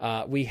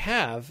 We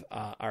have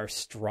our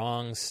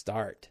strong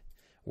start.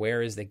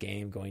 Where is the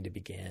game going to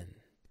begin?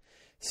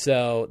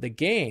 So the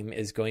game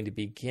is going to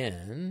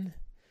begin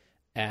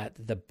at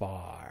the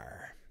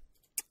bar.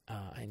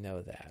 I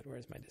know that.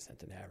 Where's my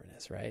Descent into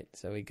Avernus, right?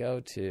 So we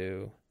go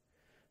to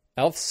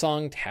Elf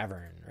Song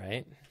Tavern,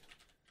 right?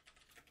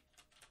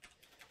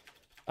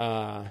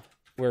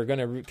 We're going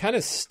to kind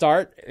of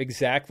start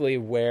exactly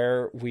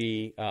where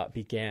we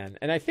began.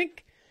 And I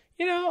think,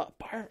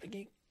 bar,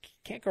 you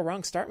can't go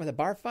wrong starting with a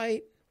bar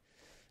fight.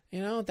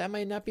 That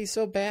might not be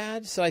so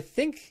bad. So I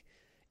think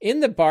in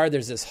the bar,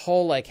 there's this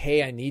whole like,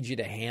 hey, I need you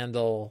to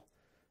handle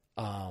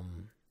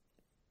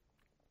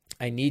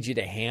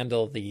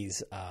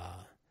these,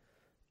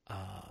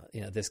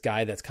 this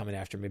guy that's coming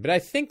after me. But I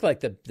think like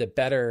the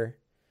better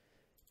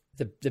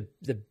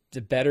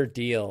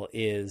deal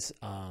is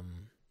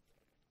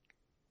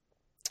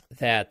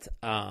that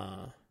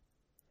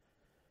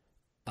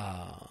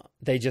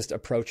they just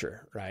approach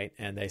her, right?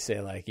 And they say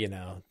like,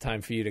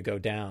 time for you to go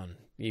down.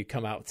 You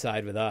come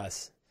outside with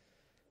us,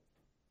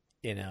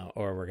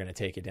 or we're going to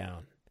take you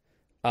down.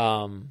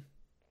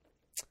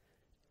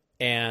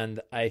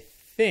 And I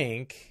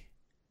think,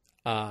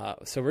 I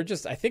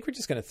think we're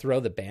just going to throw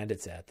the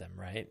bandits at them,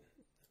 right?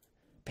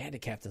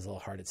 Bandit captain's a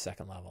little hard at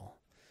second level.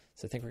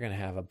 So I think we're going to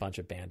have a bunch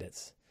of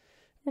bandits.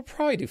 We'll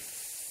probably do,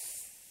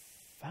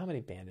 how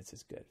many bandits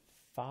is good?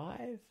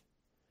 5?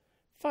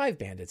 5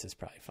 bandits is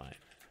probably fine.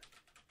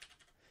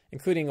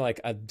 Including like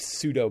a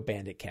pseudo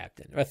bandit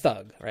captain, or a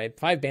thug, right?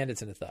 5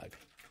 bandits and a thug.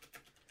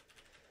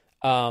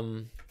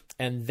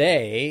 And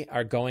they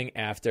are going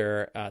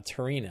after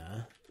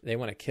Tarina. They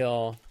want to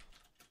kill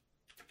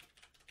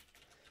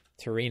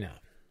Tarina.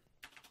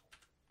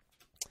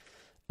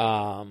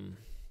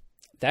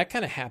 That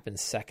kind of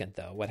happens second,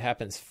 though. What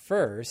happens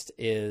first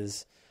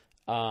is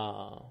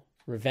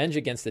Revenge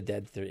Against the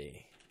Dead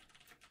 3.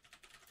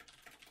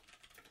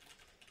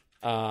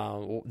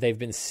 They've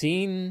been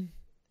seen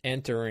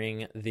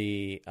entering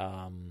the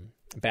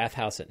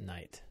bathhouse at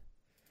night.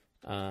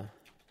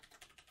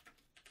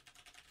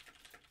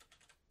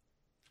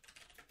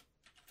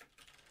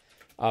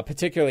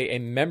 Particularly a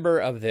member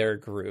of their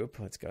group.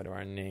 Let's go to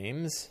our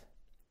names.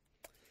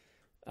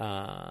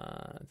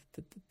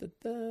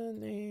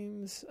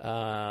 Names.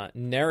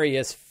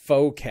 Nereus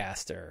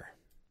Foecaster.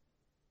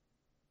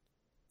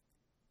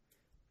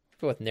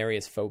 Go with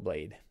Nereus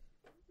Foeblade.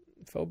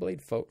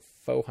 Foeblade?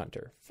 Foe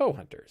Hunter. Foe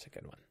Hunter is a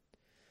good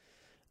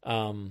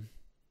one.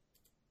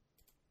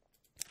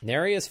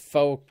 Nereus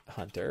Foe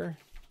Hunter.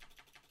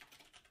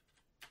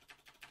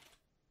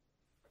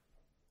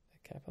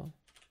 Capital.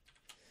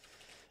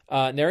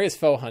 Nereus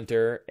Foe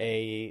Hunter,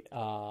 a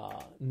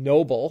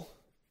noble,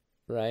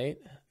 right?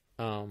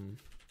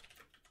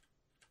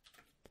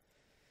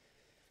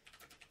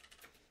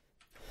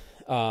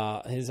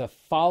 He's a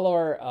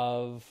follower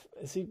of.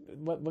 Is he?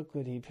 What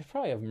would he?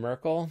 Probably of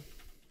Merkel.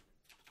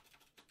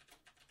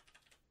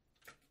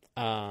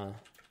 So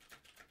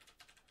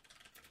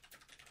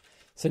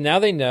now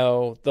they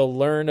know. They'll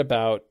learn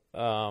about.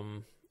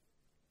 Let's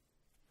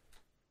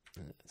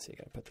see. I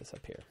gotta put this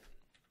up here.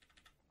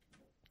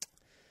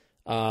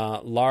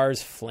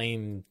 Lars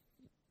Flametongue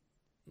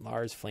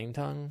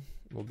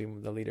will be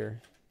the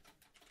leader.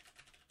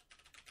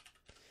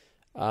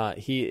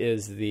 He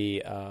is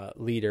the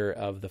leader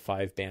of the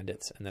 5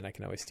 bandits, and then I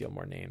can always steal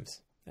more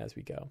names as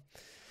we go.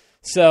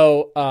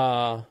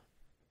 So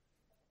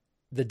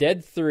the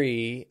Dead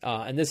 3,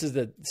 and this is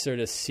the sort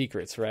of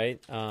secrets,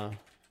 right? And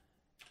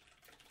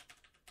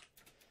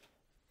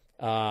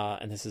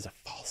this is a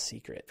false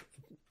secret.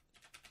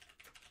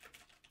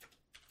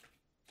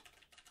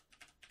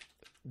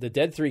 The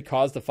Dead 3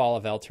 caused the fall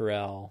of El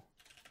Terrell.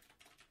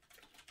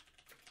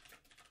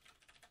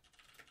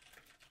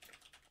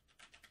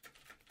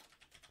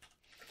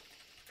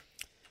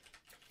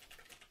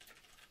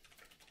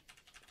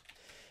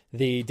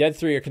 The Dead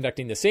Three are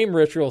conducting the same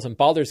rituals in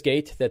Baldur's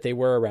Gate that they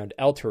were around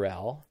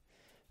Elturel.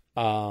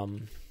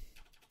 The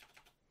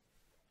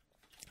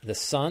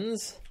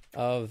Sons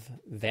of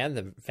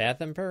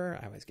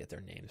Vathamper, I always get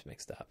their names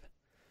mixed up.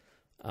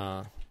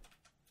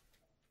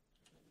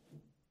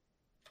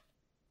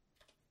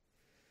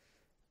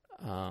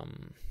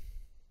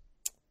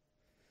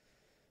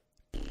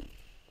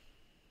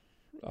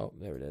 Oh,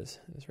 there it is.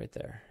 It's right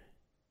there.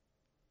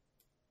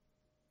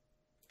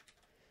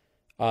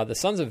 The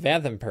Sons of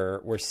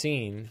Vathamper were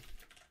seen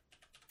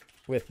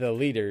with the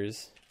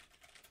leaders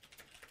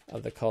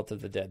of the Cult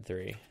of the Dead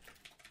Three.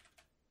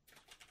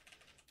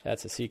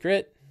 That's a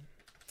secret.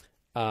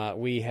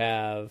 We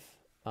have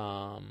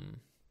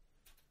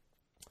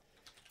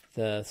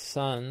the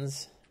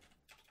Sons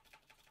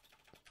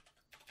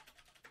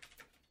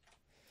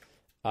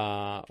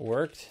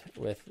worked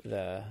with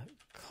the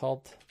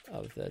Cult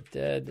of the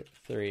Dead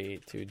Three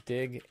to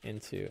dig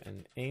into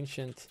an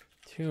ancient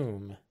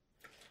tomb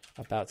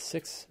about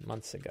 6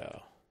 months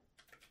ago.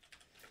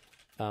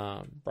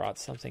 Brought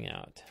something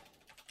out.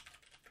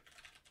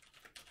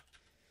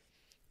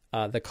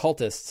 The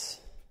cultists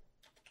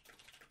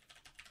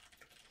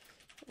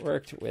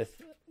worked with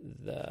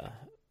the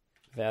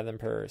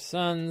Vathamper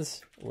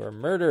sons, were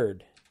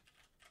murdered.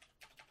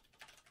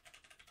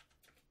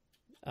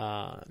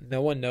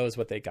 No one knows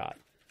what they got.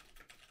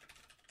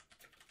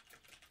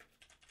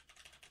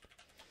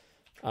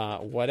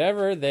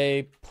 Whatever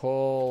they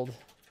pulled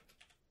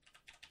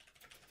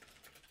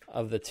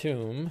of the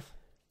tomb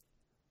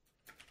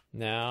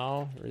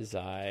now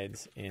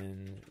resides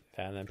in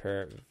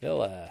Vathamper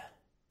Villa.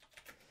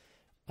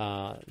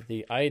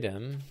 The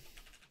item,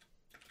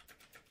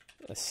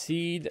 a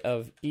seed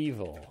of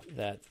evil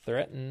that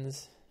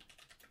threatens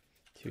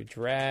to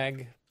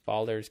drag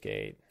Baldur's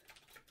Gate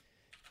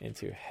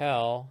into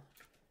hell,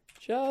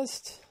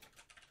 just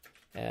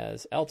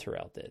as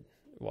Elturel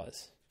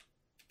was.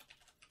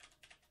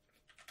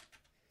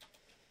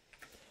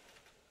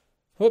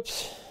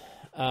 Whoops.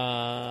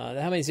 How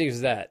many secrets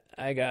is that?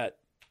 I got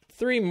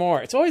 3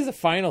 more. It's always the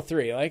final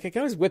 3. Like, I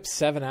can always whip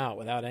 7 out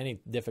without any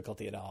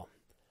difficulty at all.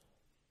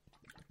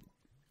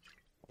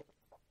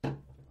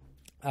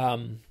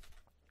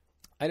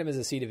 Item is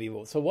a seed of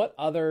evil. So what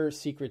other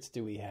secrets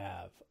do we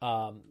have?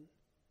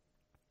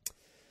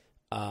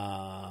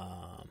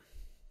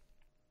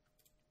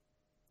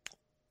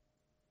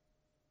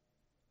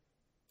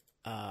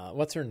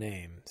 What's her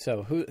name?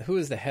 So who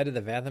is the head of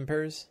the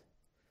Vathampers?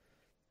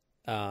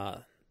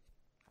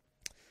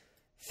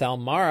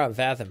 Thalmara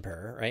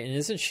Vathamper, right? And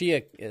isn't she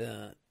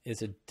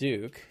is a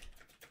duke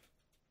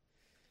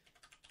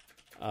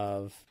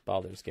of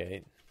Baldur's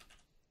Gate?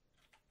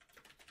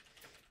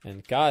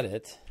 And got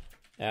it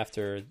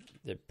after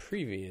the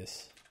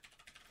previous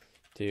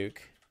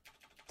Duke,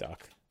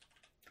 Duck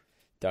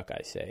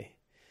I say,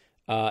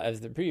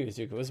 as the previous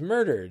Duke was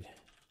murdered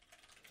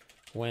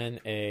when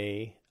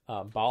a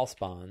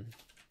Baalspawn,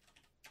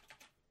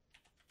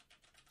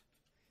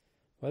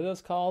 what are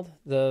those called?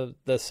 The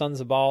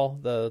Sons of Baal,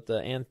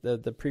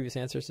 the previous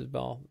ancestors of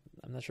Baal.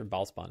 I'm not sure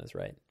Baalspawn is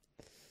right.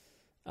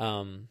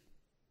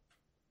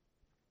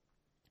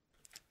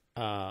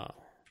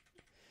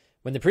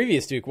 When the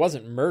previous Duke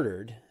wasn't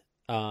murdered,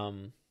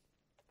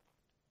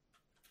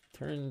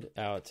 turned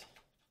out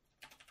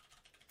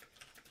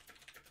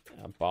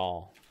a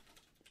Baal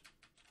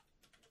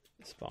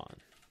spawn.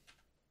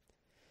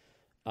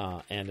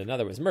 And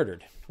another was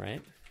murdered,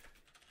 right?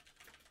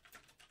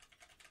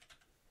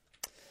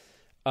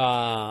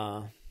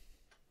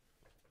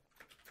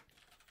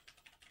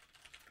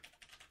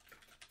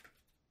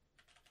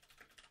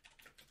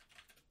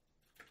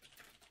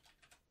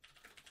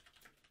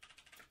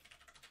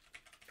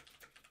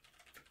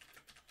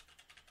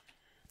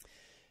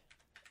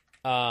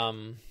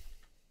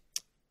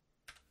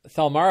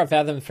 Thalmara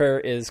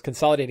Vathamfer is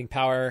consolidating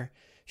power.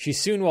 She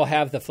soon will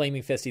have the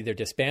Flaming Fist either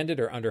disbanded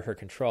or under her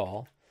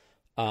control.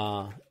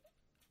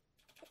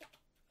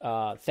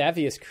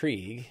 Thavius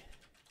Krieg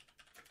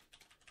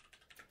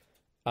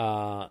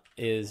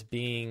is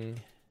being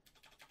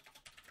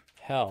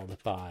held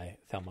by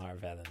Thalmara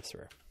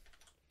Vathamfer.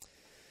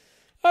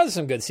 Oh, those are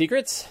some good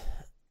secrets,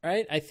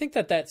 right? I think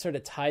that sort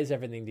of ties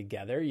everything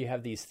together. You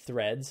have these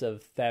threads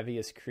of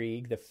Thavius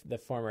Krieg, the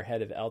former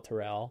head of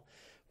Elturel,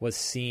 was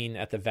seen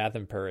at the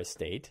Vathamper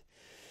estate.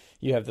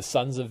 You have the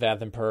Sons of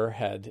Vathamper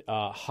had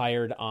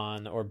hired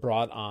on or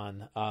brought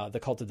on the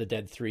Cult of the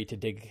Dead 3 to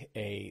dig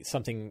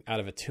something out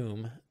of a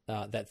tomb,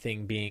 that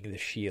thing being the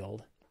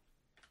shield.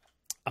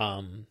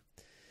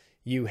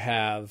 You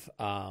have...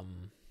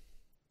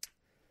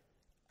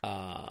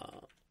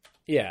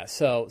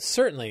 so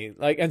certainly,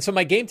 and so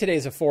my game today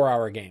is a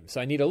 4-hour game,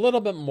 so I need a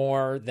little bit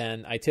more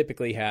than I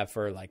typically have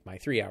for like my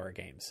 3-hour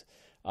games.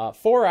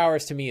 4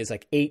 hours to me is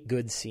like 8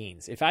 good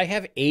scenes. If I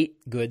have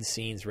 8 good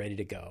scenes ready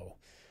to go,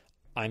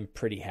 I'm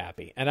pretty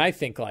happy. And I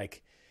think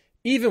like,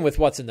 even with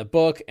what's in the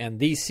book and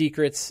these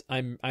secrets,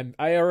 I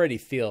already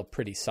feel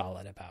pretty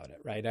solid about it,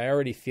 right? I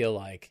already feel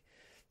like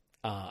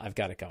I've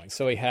got it going.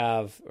 So we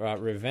have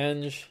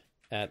Revenge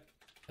at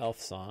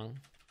Elfsong,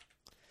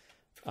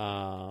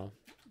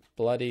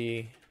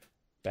 bloody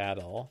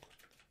battle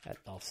at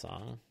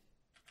Elfsong,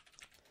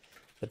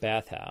 the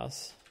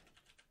bathhouse,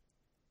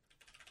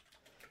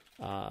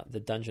 the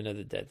Dungeon of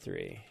the Dead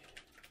 3.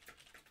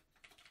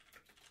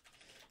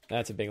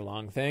 That's a big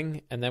long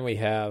thing. And then we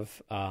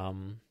have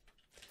the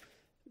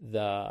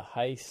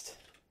heist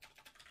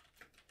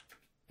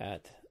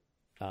at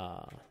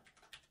the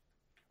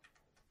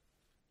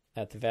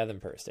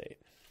Vathenper estate.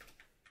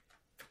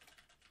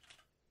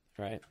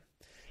 Right.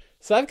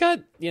 So I've got,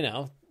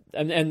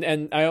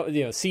 and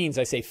I, scenes,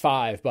 I say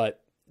 5, but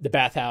the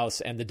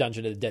bathhouse and the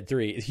Dungeon of the Dead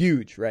 3 is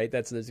huge, right?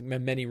 There's a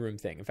many room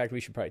thing. In fact,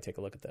 we should probably take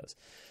a look at those.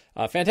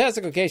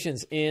 Fantastic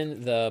locations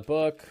in the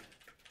book.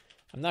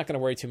 I'm not going to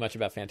worry too much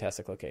about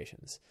fantastic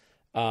locations.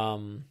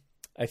 I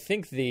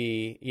think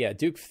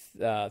Duke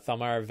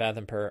Thalmar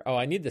Vathenper. Oh,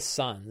 I need the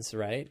sons,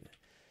 right?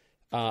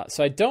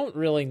 So I don't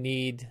really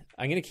need...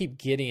 I'm going to keep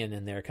Gideon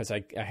in there because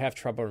I have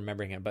trouble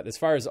remembering him. But as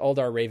far as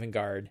Oldar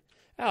Ravengard,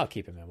 I'll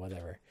keep him in,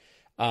 whatever.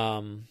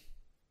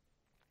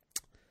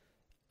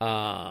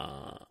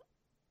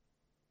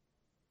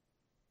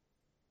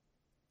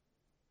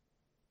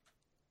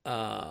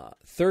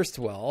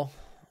 Thirstwell.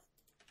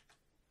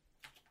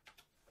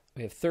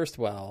 We have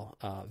Thirstwell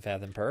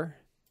Vathenper.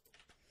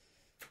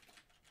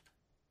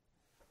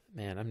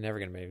 Man, I'm never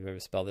going to be able to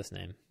spell this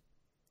name.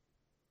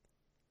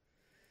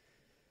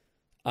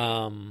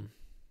 Oh,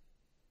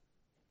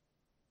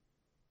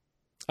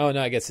 no,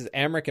 I guess it's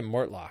Amric and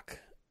Mortlock,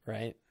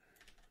 right?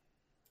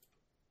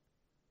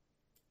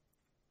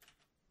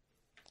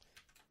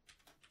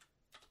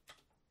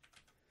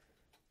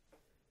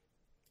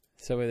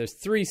 So there's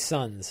 3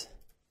 sons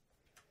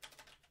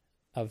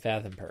of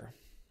Vathenper.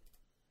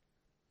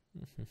 I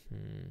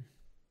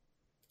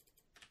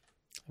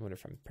wonder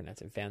if I'm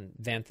pronouncing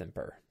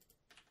Vanthenper.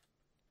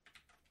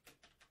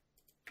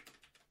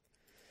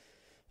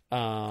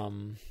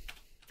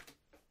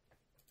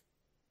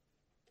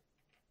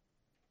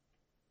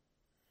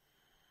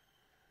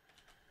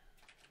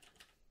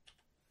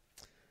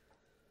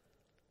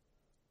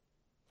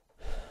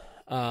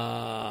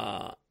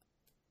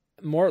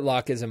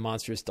 Mortlock is a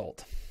monstrous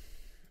dolt.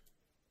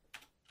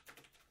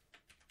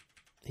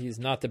 He's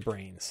not the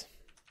brains.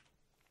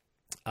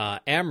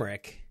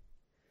 Amric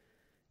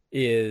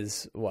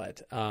is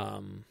what?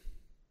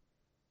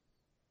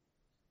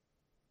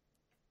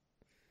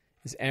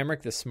 Is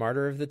Amric the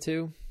smarter of the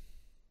two?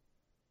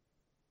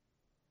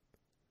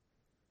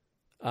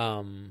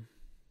 Oh,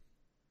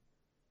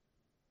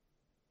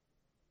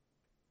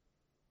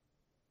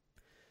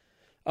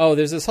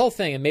 there's this whole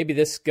thing, and maybe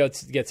this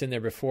gets in there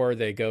before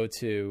they go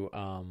to...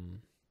 I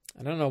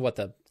don't know what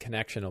the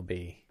connection will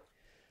be.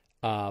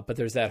 But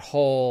there's that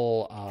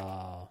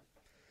whole...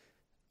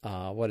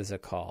 what is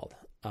it called?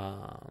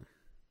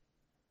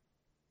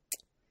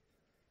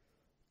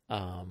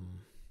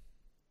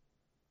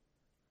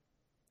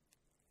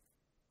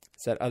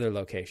 It's that other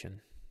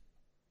location.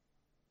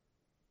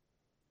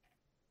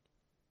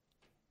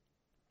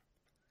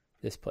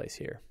 This place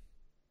here.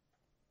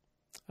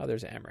 Oh,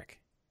 there's Amric.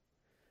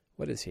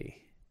 What is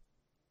he?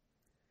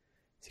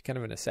 Is he kind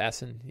of an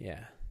assassin?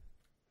 Yeah.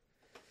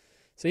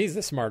 So he's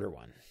the smarter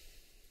one.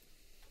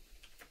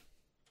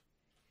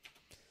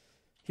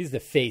 He's the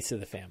face of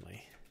the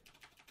family.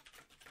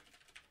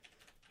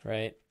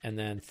 Right? And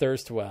then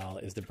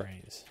Thirstwell is the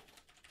brains.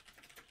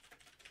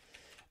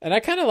 And I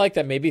kind of like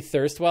that maybe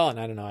Thirstwell, and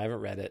I don't know, I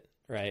haven't read it,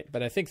 right?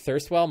 But I think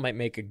Thirstwell might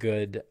make a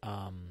good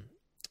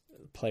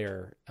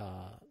player.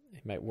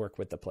 He might work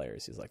with the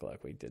players. He's like,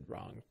 look, we did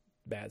wrong,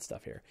 bad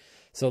stuff here.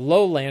 So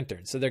Low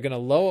Lantern. So they're going to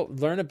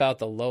learn about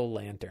the Low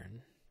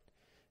Lantern.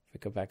 If we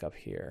go back up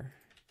here.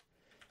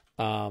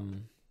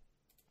 And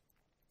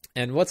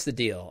what's the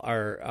deal?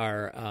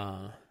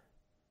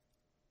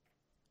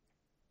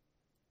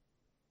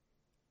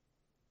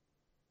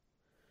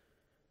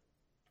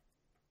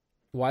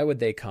 Why would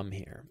they come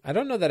here? I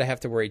don't know that I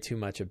have to worry too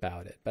much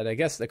about it, but I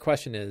guess the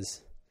question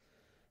is,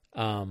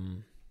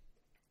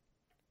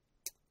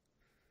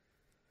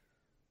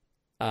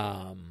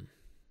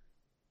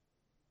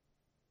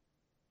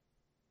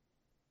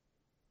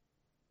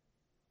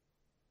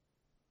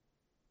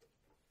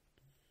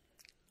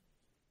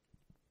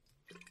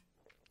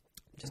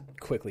 just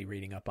quickly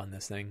reading up on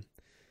this thing.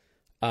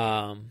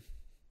 And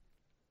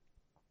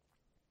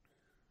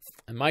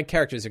my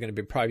characters are going to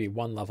be probably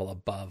one level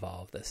above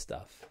all of this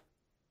stuff.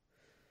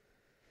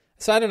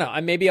 So I don't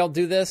know. Maybe I'll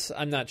do this.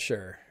 I'm not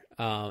sure.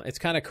 It's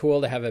kind of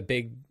cool to have a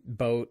big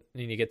boat,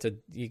 and you get to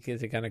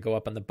kind of go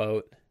up on the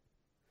boat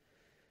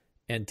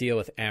and deal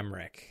with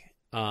Amric.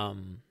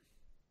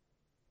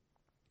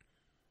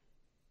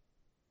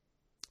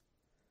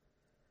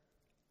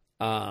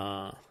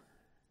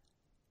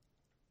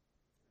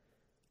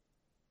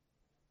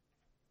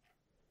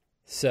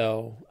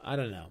 So I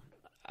don't know.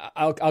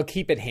 I'll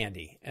keep it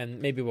handy, and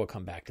maybe we'll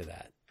come back to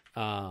that.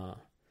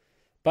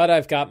 But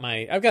I've got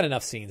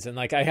enough scenes, and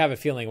like I have a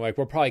feeling like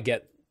we'll probably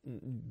get,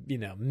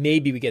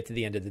 maybe we get to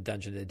the end of the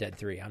Dungeon of the Dead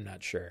 3. I'm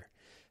not sure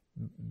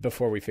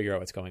before we figure out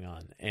what's going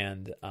on,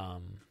 and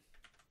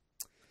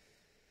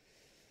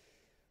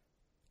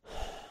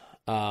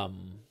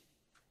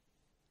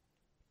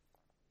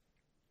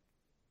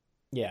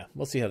Yeah,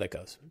 we'll see how that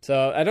goes.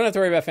 So I don't have to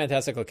worry about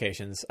fantastic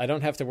locations. I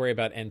don't have to worry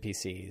about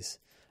NPCs.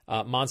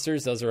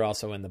 Monsters, those are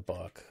also in the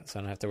book, so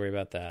I don't have to worry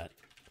about that.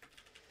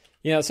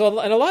 So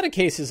in a lot of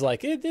cases,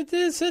 like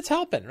it's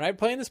helping, right?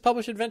 Playing this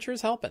published adventure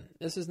is helping.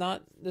 This is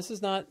not.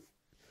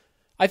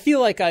 I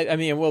feel like I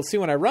mean, we'll see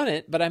when I run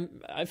it, but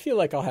I feel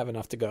like I'll have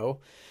enough to go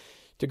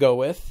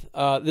with.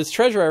 This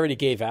treasure I already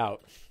gave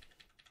out.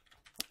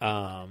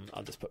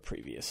 I'll just put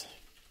previous.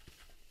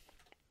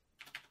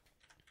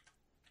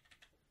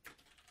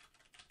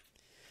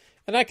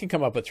 And I can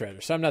come up with treasure,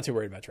 so I'm not too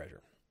worried about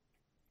treasure.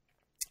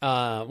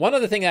 One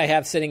other thing I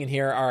have sitting in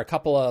here are a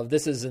couple of,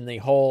 this is in the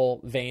whole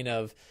vein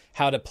of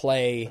how to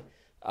play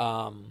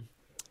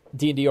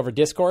D&D over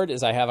Discord,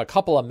 is I have a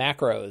couple of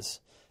macros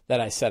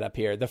that I set up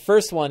here. The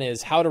first one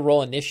is how to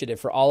roll initiative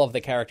for all of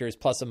the characters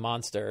plus a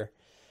monster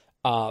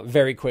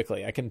very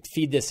quickly. I can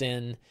feed this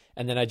in,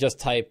 and then I just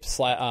type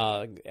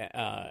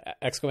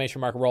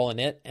exclamation mark roll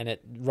init, and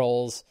it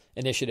rolls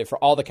initiative for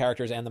all the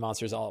characters and the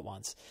monsters all at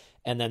once.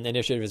 And then the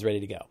initiative is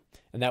ready to go.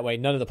 And that way,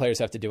 none of the players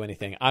have to do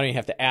anything. I don't even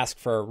have to ask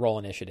for roll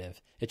initiative.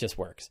 It just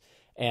works.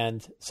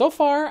 And so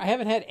far, I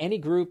haven't had any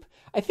group.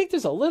 I think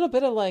there's a little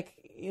bit of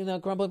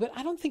grumbling, but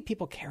I don't think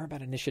people care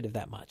about initiative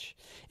that much.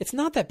 It's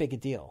not that big a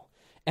deal.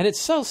 And it's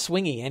so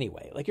swingy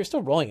anyway. Like, you're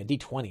still rolling a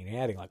d20 and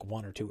you're adding like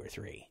 1 or 2 or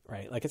 3,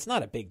 right? Like, it's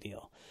not a big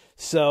deal.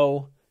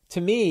 So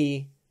to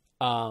me,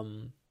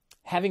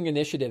 having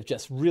initiative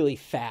just really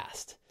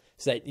fast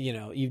so that,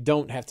 you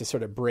don't have to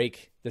sort of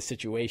break the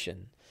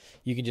situation.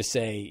 You can just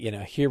say,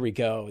 here we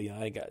go.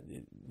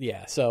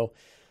 So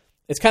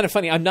it's kind of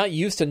funny. I'm not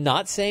used to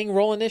not saying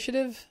roll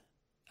initiative.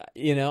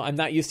 I'm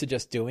not used to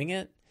just doing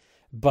it,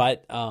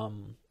 but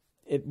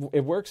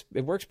it works.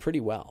 It works pretty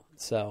well.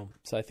 So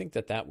I think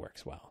that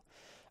works well.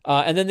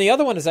 And then the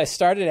other one is I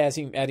started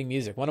adding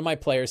music. One of my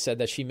players said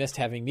that she missed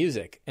having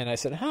music, and I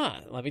said,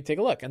 let me take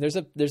a look. And there's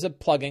a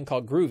plugin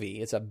called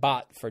Groovy. It's a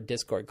bot for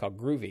Discord called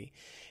Groovy,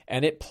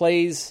 and it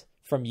plays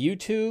from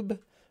YouTube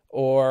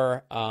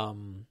or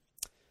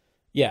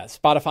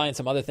Spotify and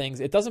some other things.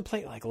 It doesn't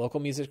play like local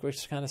music,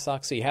 which kind of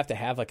sucks. So you have to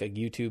have like a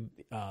YouTube,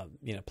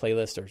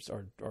 playlist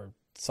or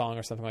song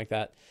or something like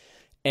that.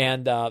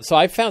 And so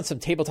I found some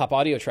tabletop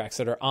audio tracks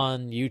that are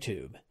on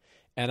YouTube,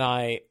 and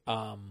I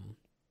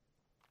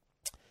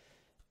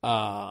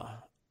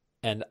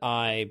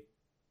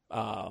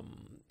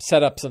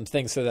set up some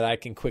things so that I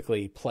can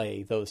quickly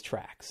play those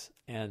tracks,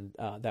 and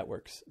that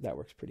works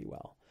pretty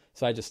well.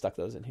 So I just stuck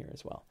those in here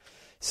as well.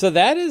 So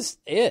that is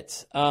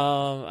it.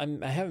 I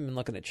haven't been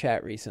looking at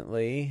chat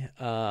recently.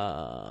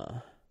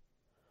 A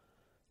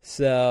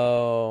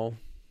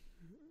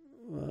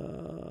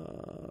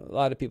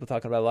lot of people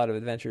talking about a lot of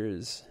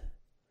adventures.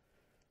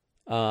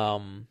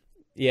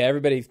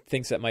 Everybody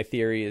thinks that my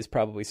theory is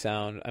probably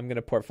sound. I'm going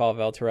to port Fall of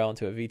El Terrell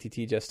into a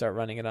VTT, just start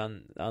running it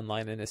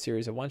online in a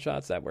series of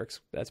one-shots. That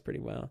works. That's pretty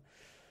well.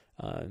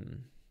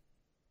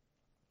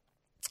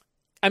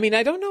 I mean,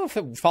 I don't know if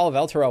Fall of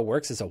El Terrell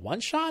works as a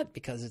one-shot,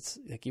 because it's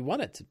like you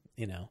want it to,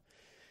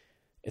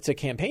 it's a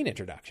campaign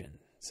introduction.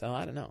 So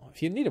I don't know.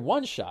 If you need a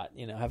one-shot,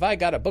 have I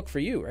got a book for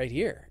you right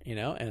here,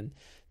 And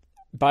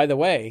by the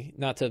way,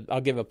 I'll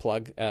give a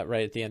plug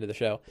right at the end of the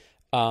show.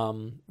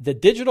 The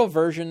digital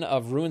version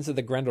of Ruins of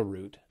the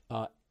Grendelroot,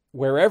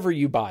 wherever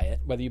you buy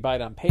it, whether you buy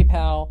it on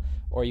PayPal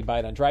or you buy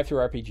it on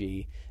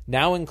DriveThruRPG,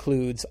 now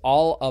includes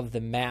all of the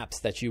maps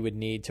that you would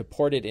need to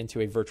port it into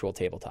a virtual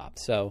tabletop.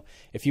 So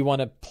if you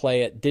want to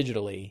play it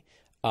digitally,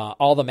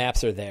 all the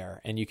maps are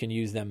there, and you can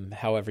use them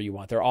however you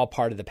want. They're all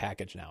part of the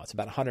package now. It's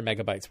about 100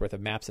 megabytes worth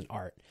of maps and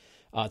art.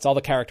 It's all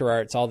the character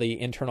art, it's all the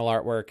internal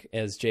artwork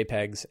as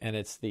JPEGs, and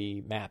it's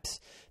the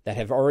maps that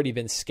have already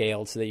been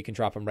scaled so that you can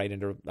drop them right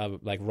into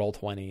like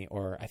Roll20,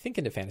 or I think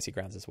into Fantasy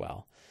Grounds as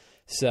well.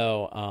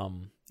 So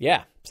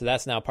so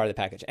that's now part of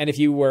the package. And if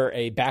you were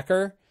a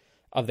backer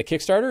of the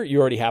Kickstarter, you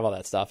already have all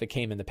that stuff. It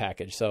came in the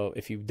package. So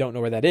if you don't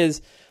know where that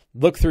is,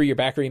 look through your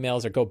backer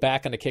emails or go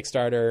back onto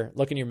Kickstarter,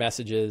 look in your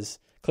messages,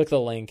 click the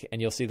link, and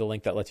you'll see the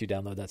link that lets you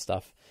download that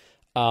stuff.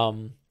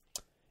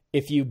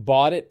 If you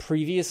bought it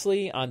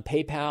previously on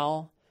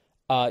PayPal,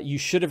 you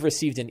should have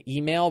received an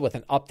email with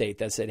an update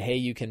that said, hey,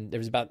 you can, there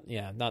was about,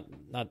 not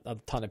a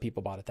ton of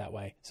people bought it that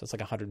way. So it's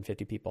like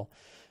 150 people.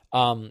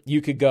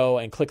 You could go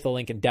and click the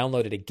link and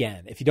download it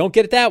again. If you don't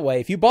get it that way,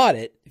 if you bought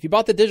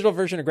the digital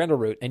version of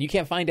Grendelroot and you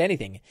can't find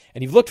anything,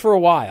 and you've looked for a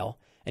while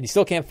and you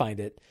still can't find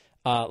it,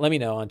 let me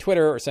know on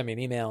Twitter or send me an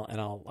email, and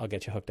I'll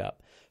get you hooked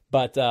up.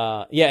 But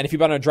and if you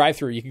bought it on a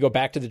drive-thru, you can go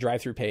back to the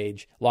drive-thru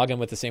page, log in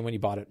with the same one you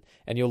bought it,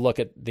 and you'll look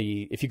at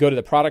if you go to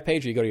the product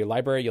page or you go to your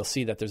library, you'll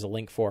see that there's a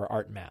link for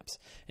art maps,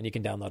 and you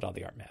can download all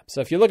the art maps.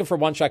 So if you're looking for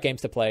one-shot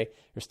games to play,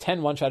 there's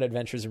 10 one-shot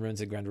adventures in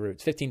Ruins of Grendelroot.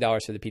 It's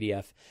 $15 for the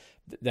PDF.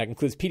 That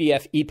includes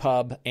PDF,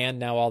 EPUB, and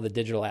now all the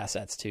digital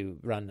assets to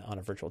run on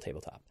a virtual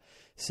tabletop.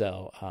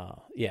 So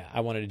I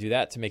wanted to do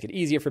that to make it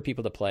easier for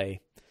people to play.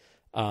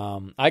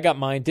 I got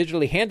mine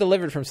digitally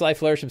hand-delivered from Sly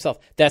Flourish himself.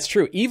 That's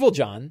true. Evil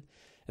John.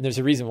 And there's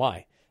a reason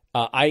why.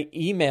 I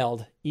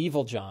emailed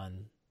Evil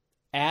John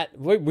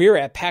we were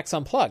at PAX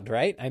Unplugged,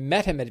 right? I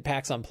met him at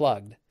PAX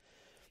Unplugged.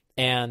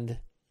 And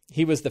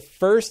he was the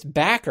first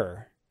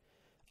backer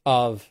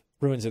of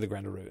Ruins of the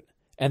Grendelroot.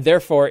 And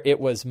therefore, it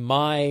was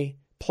my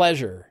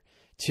pleasure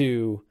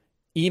to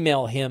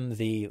email him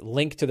the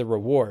link to the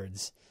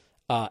rewards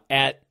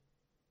at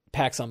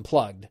PAX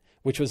Unplugged,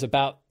 which was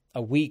about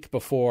a week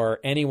before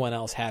anyone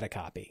else had a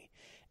copy.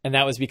 And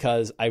that was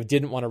because I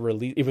didn't want to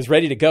release, it was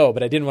ready to go,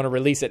 but I didn't want to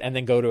release it and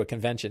then go to a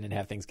convention and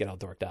have things get all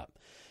dorked up.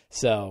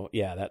 So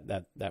yeah,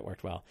 that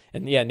worked well.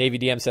 And yeah, Navy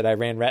DM said I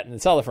ran Rat in the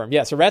Cellar for him.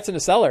 Yeah, so Rats in the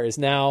Cellar is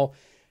now,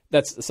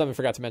 that's something I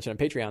forgot to mention on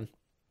Patreon.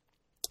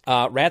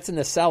 Rats in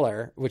the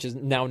Cellar, which is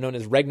now known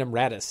as Regnum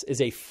Ratus,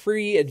 is a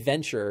free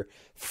adventure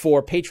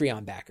for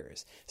Patreon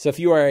backers. So if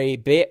you are a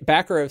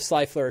backer of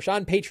Sly Flourish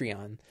on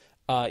Patreon,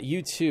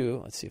 you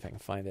too, let's see if I can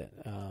find it.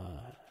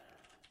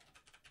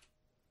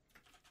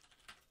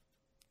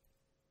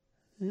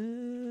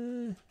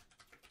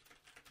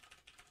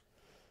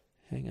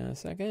 Hang on a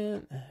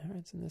second.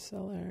 Rats in the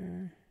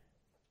Cellar.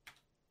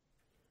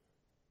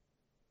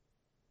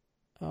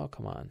 Oh,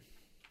 come on.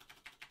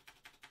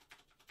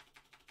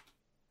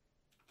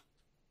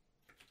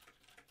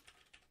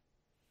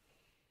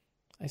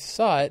 I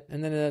saw it,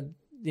 and then,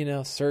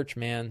 search,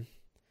 man.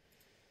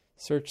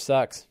 Search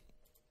sucks.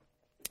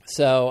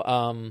 So,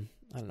 I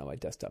don't know why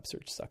desktop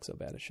search sucks so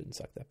bad. It shouldn't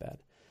suck that bad.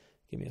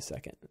 Give me a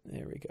second.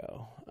 There we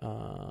go.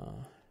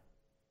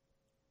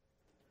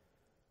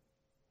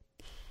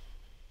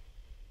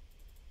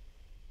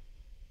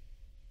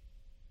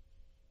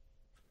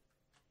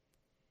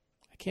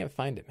 I can't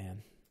find it,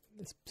 man.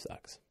 This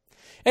sucks.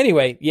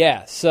 Anyway,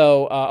 yeah.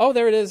 So,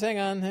 there it is. Hang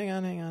on.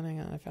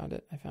 I found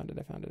it.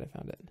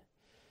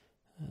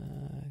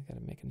 Got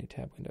to make a new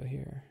tab window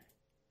here.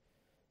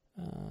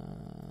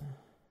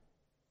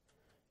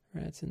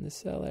 Rats in the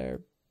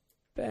Cellar.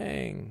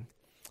 Bang.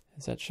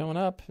 Is that showing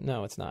up?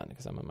 No, it's not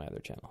because I'm on my other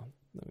channel.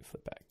 Let me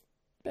flip back.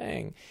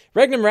 Bang.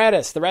 Regnum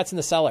Ratus, the Rats in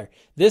the Cellar.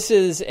 This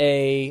is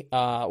a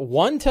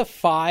 1 to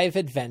 5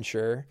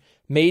 adventure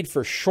made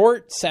for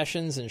short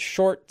sessions and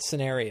short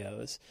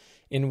scenarios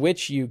in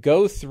which you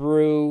go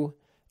through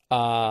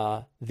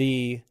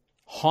the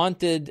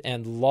haunted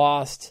and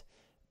lost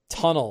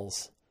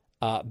tunnels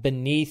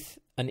beneath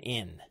an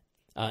inn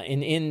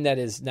that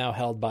is now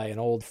held by an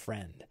old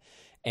friend.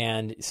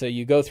 And so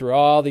you go through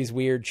all these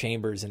weird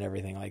chambers and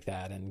everything like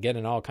that and get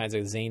in all kinds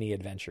of zany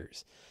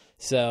adventures.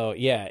 So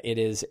yeah, it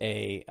is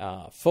a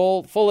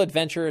full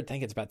adventure. I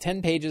think it's about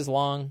 10 pages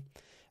long.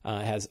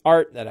 It has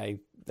art that I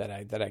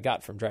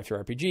got from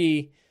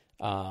DriveThruRPG,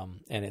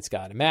 and it's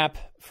got a map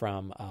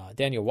from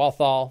Daniel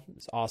Walthall.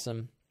 It's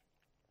awesome.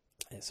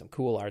 There's some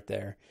cool art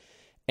there.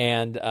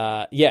 And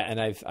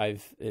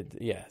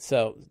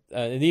So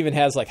it even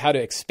has like how to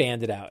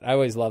expand it out. I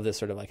always love this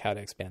sort of like how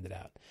to expand it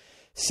out.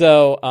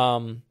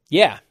 So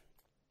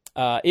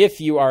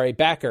if you are a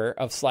backer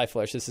of Sly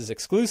Flourish, this is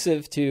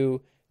exclusive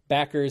to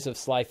backers of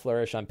Sly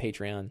Flourish on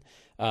Patreon.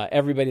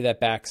 Everybody that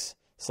backs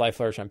Sly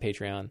Flourish on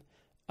Patreon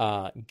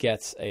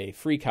gets a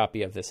free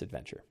copy of this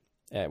adventure.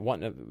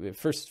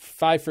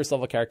 Five first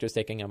level characters,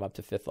 taking them up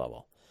to 5th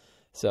level.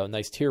 So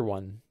nice tier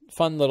 1,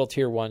 fun little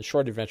tier 1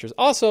 short adventures.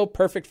 Also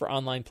perfect for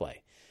online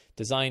play.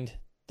 Designed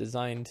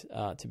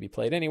to be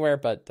played anywhere,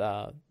 but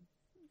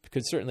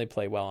could certainly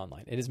play well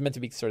online. It is meant to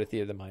be sort of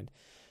theater of the mind.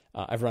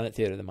 I've run it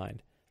theater of the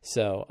mind,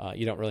 so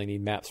you don't really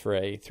need maps for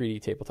a 3D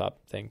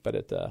tabletop thing.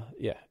 But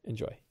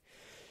enjoy.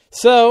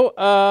 So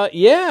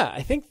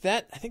I think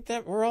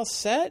that we're all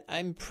set.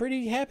 I'm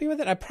pretty happy with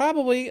it.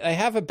 I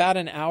have about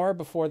an hour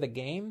before the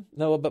game,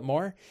 no, a little bit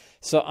more.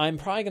 So I'm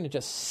probably going to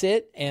just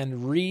sit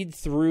and read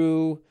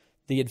through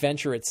the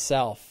adventure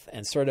itself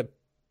and sort of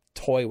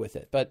toy with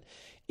it. But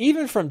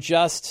even from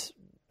just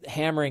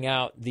hammering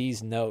out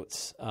these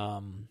notes, if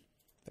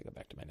I go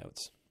back to my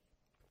notes,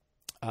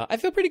 I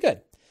feel pretty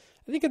good.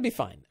 I think it'd be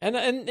fine. And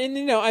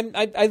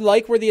I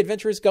like where the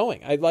adventure is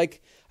going. I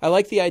like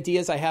the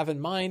ideas I have in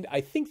mind.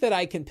 I think that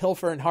I can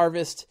pilfer and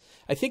harvest.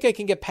 I think I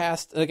can get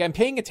past, I'm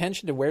paying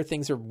attention to where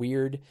things are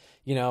weird.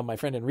 My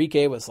friend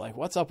Enrique was like,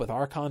 what's up with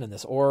Archon and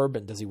this orb?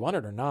 And does he want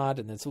it or not?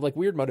 And it's like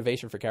weird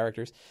motivation for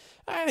characters.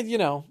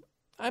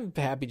 I'm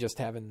happy just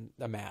having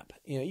a map.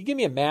 You give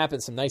me a map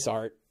and some nice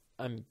art,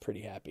 I'm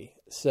pretty happy.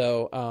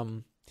 So,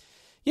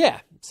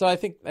 so I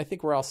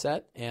think we're all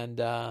set,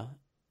 and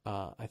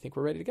I think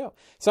we're ready to go.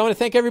 So I want to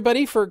thank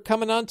everybody for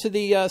coming on to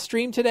the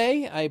stream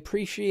today. I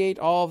appreciate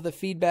all of the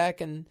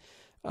feedback, and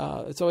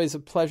it's always a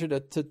pleasure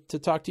to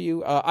talk to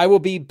you. I will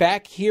be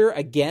back here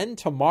again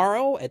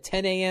tomorrow at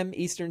 10 a.m.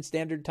 Eastern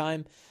Standard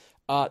Time,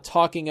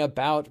 talking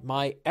about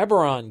my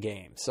Eberron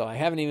game. So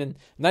I'm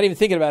not even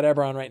thinking about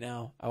Eberron right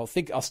now. I'll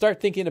start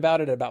thinking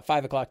about it at about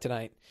 5 o'clock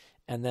tonight,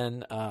 and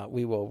then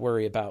we will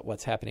worry about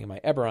what's happening in my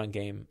Eberron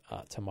game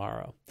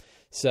tomorrow.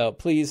 So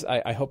please,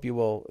 I hope you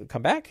will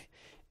come back,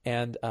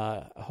 and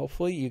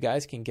hopefully you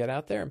guys can get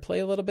out there and play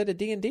a little bit of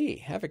D&D.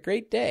 Have a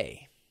great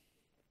day.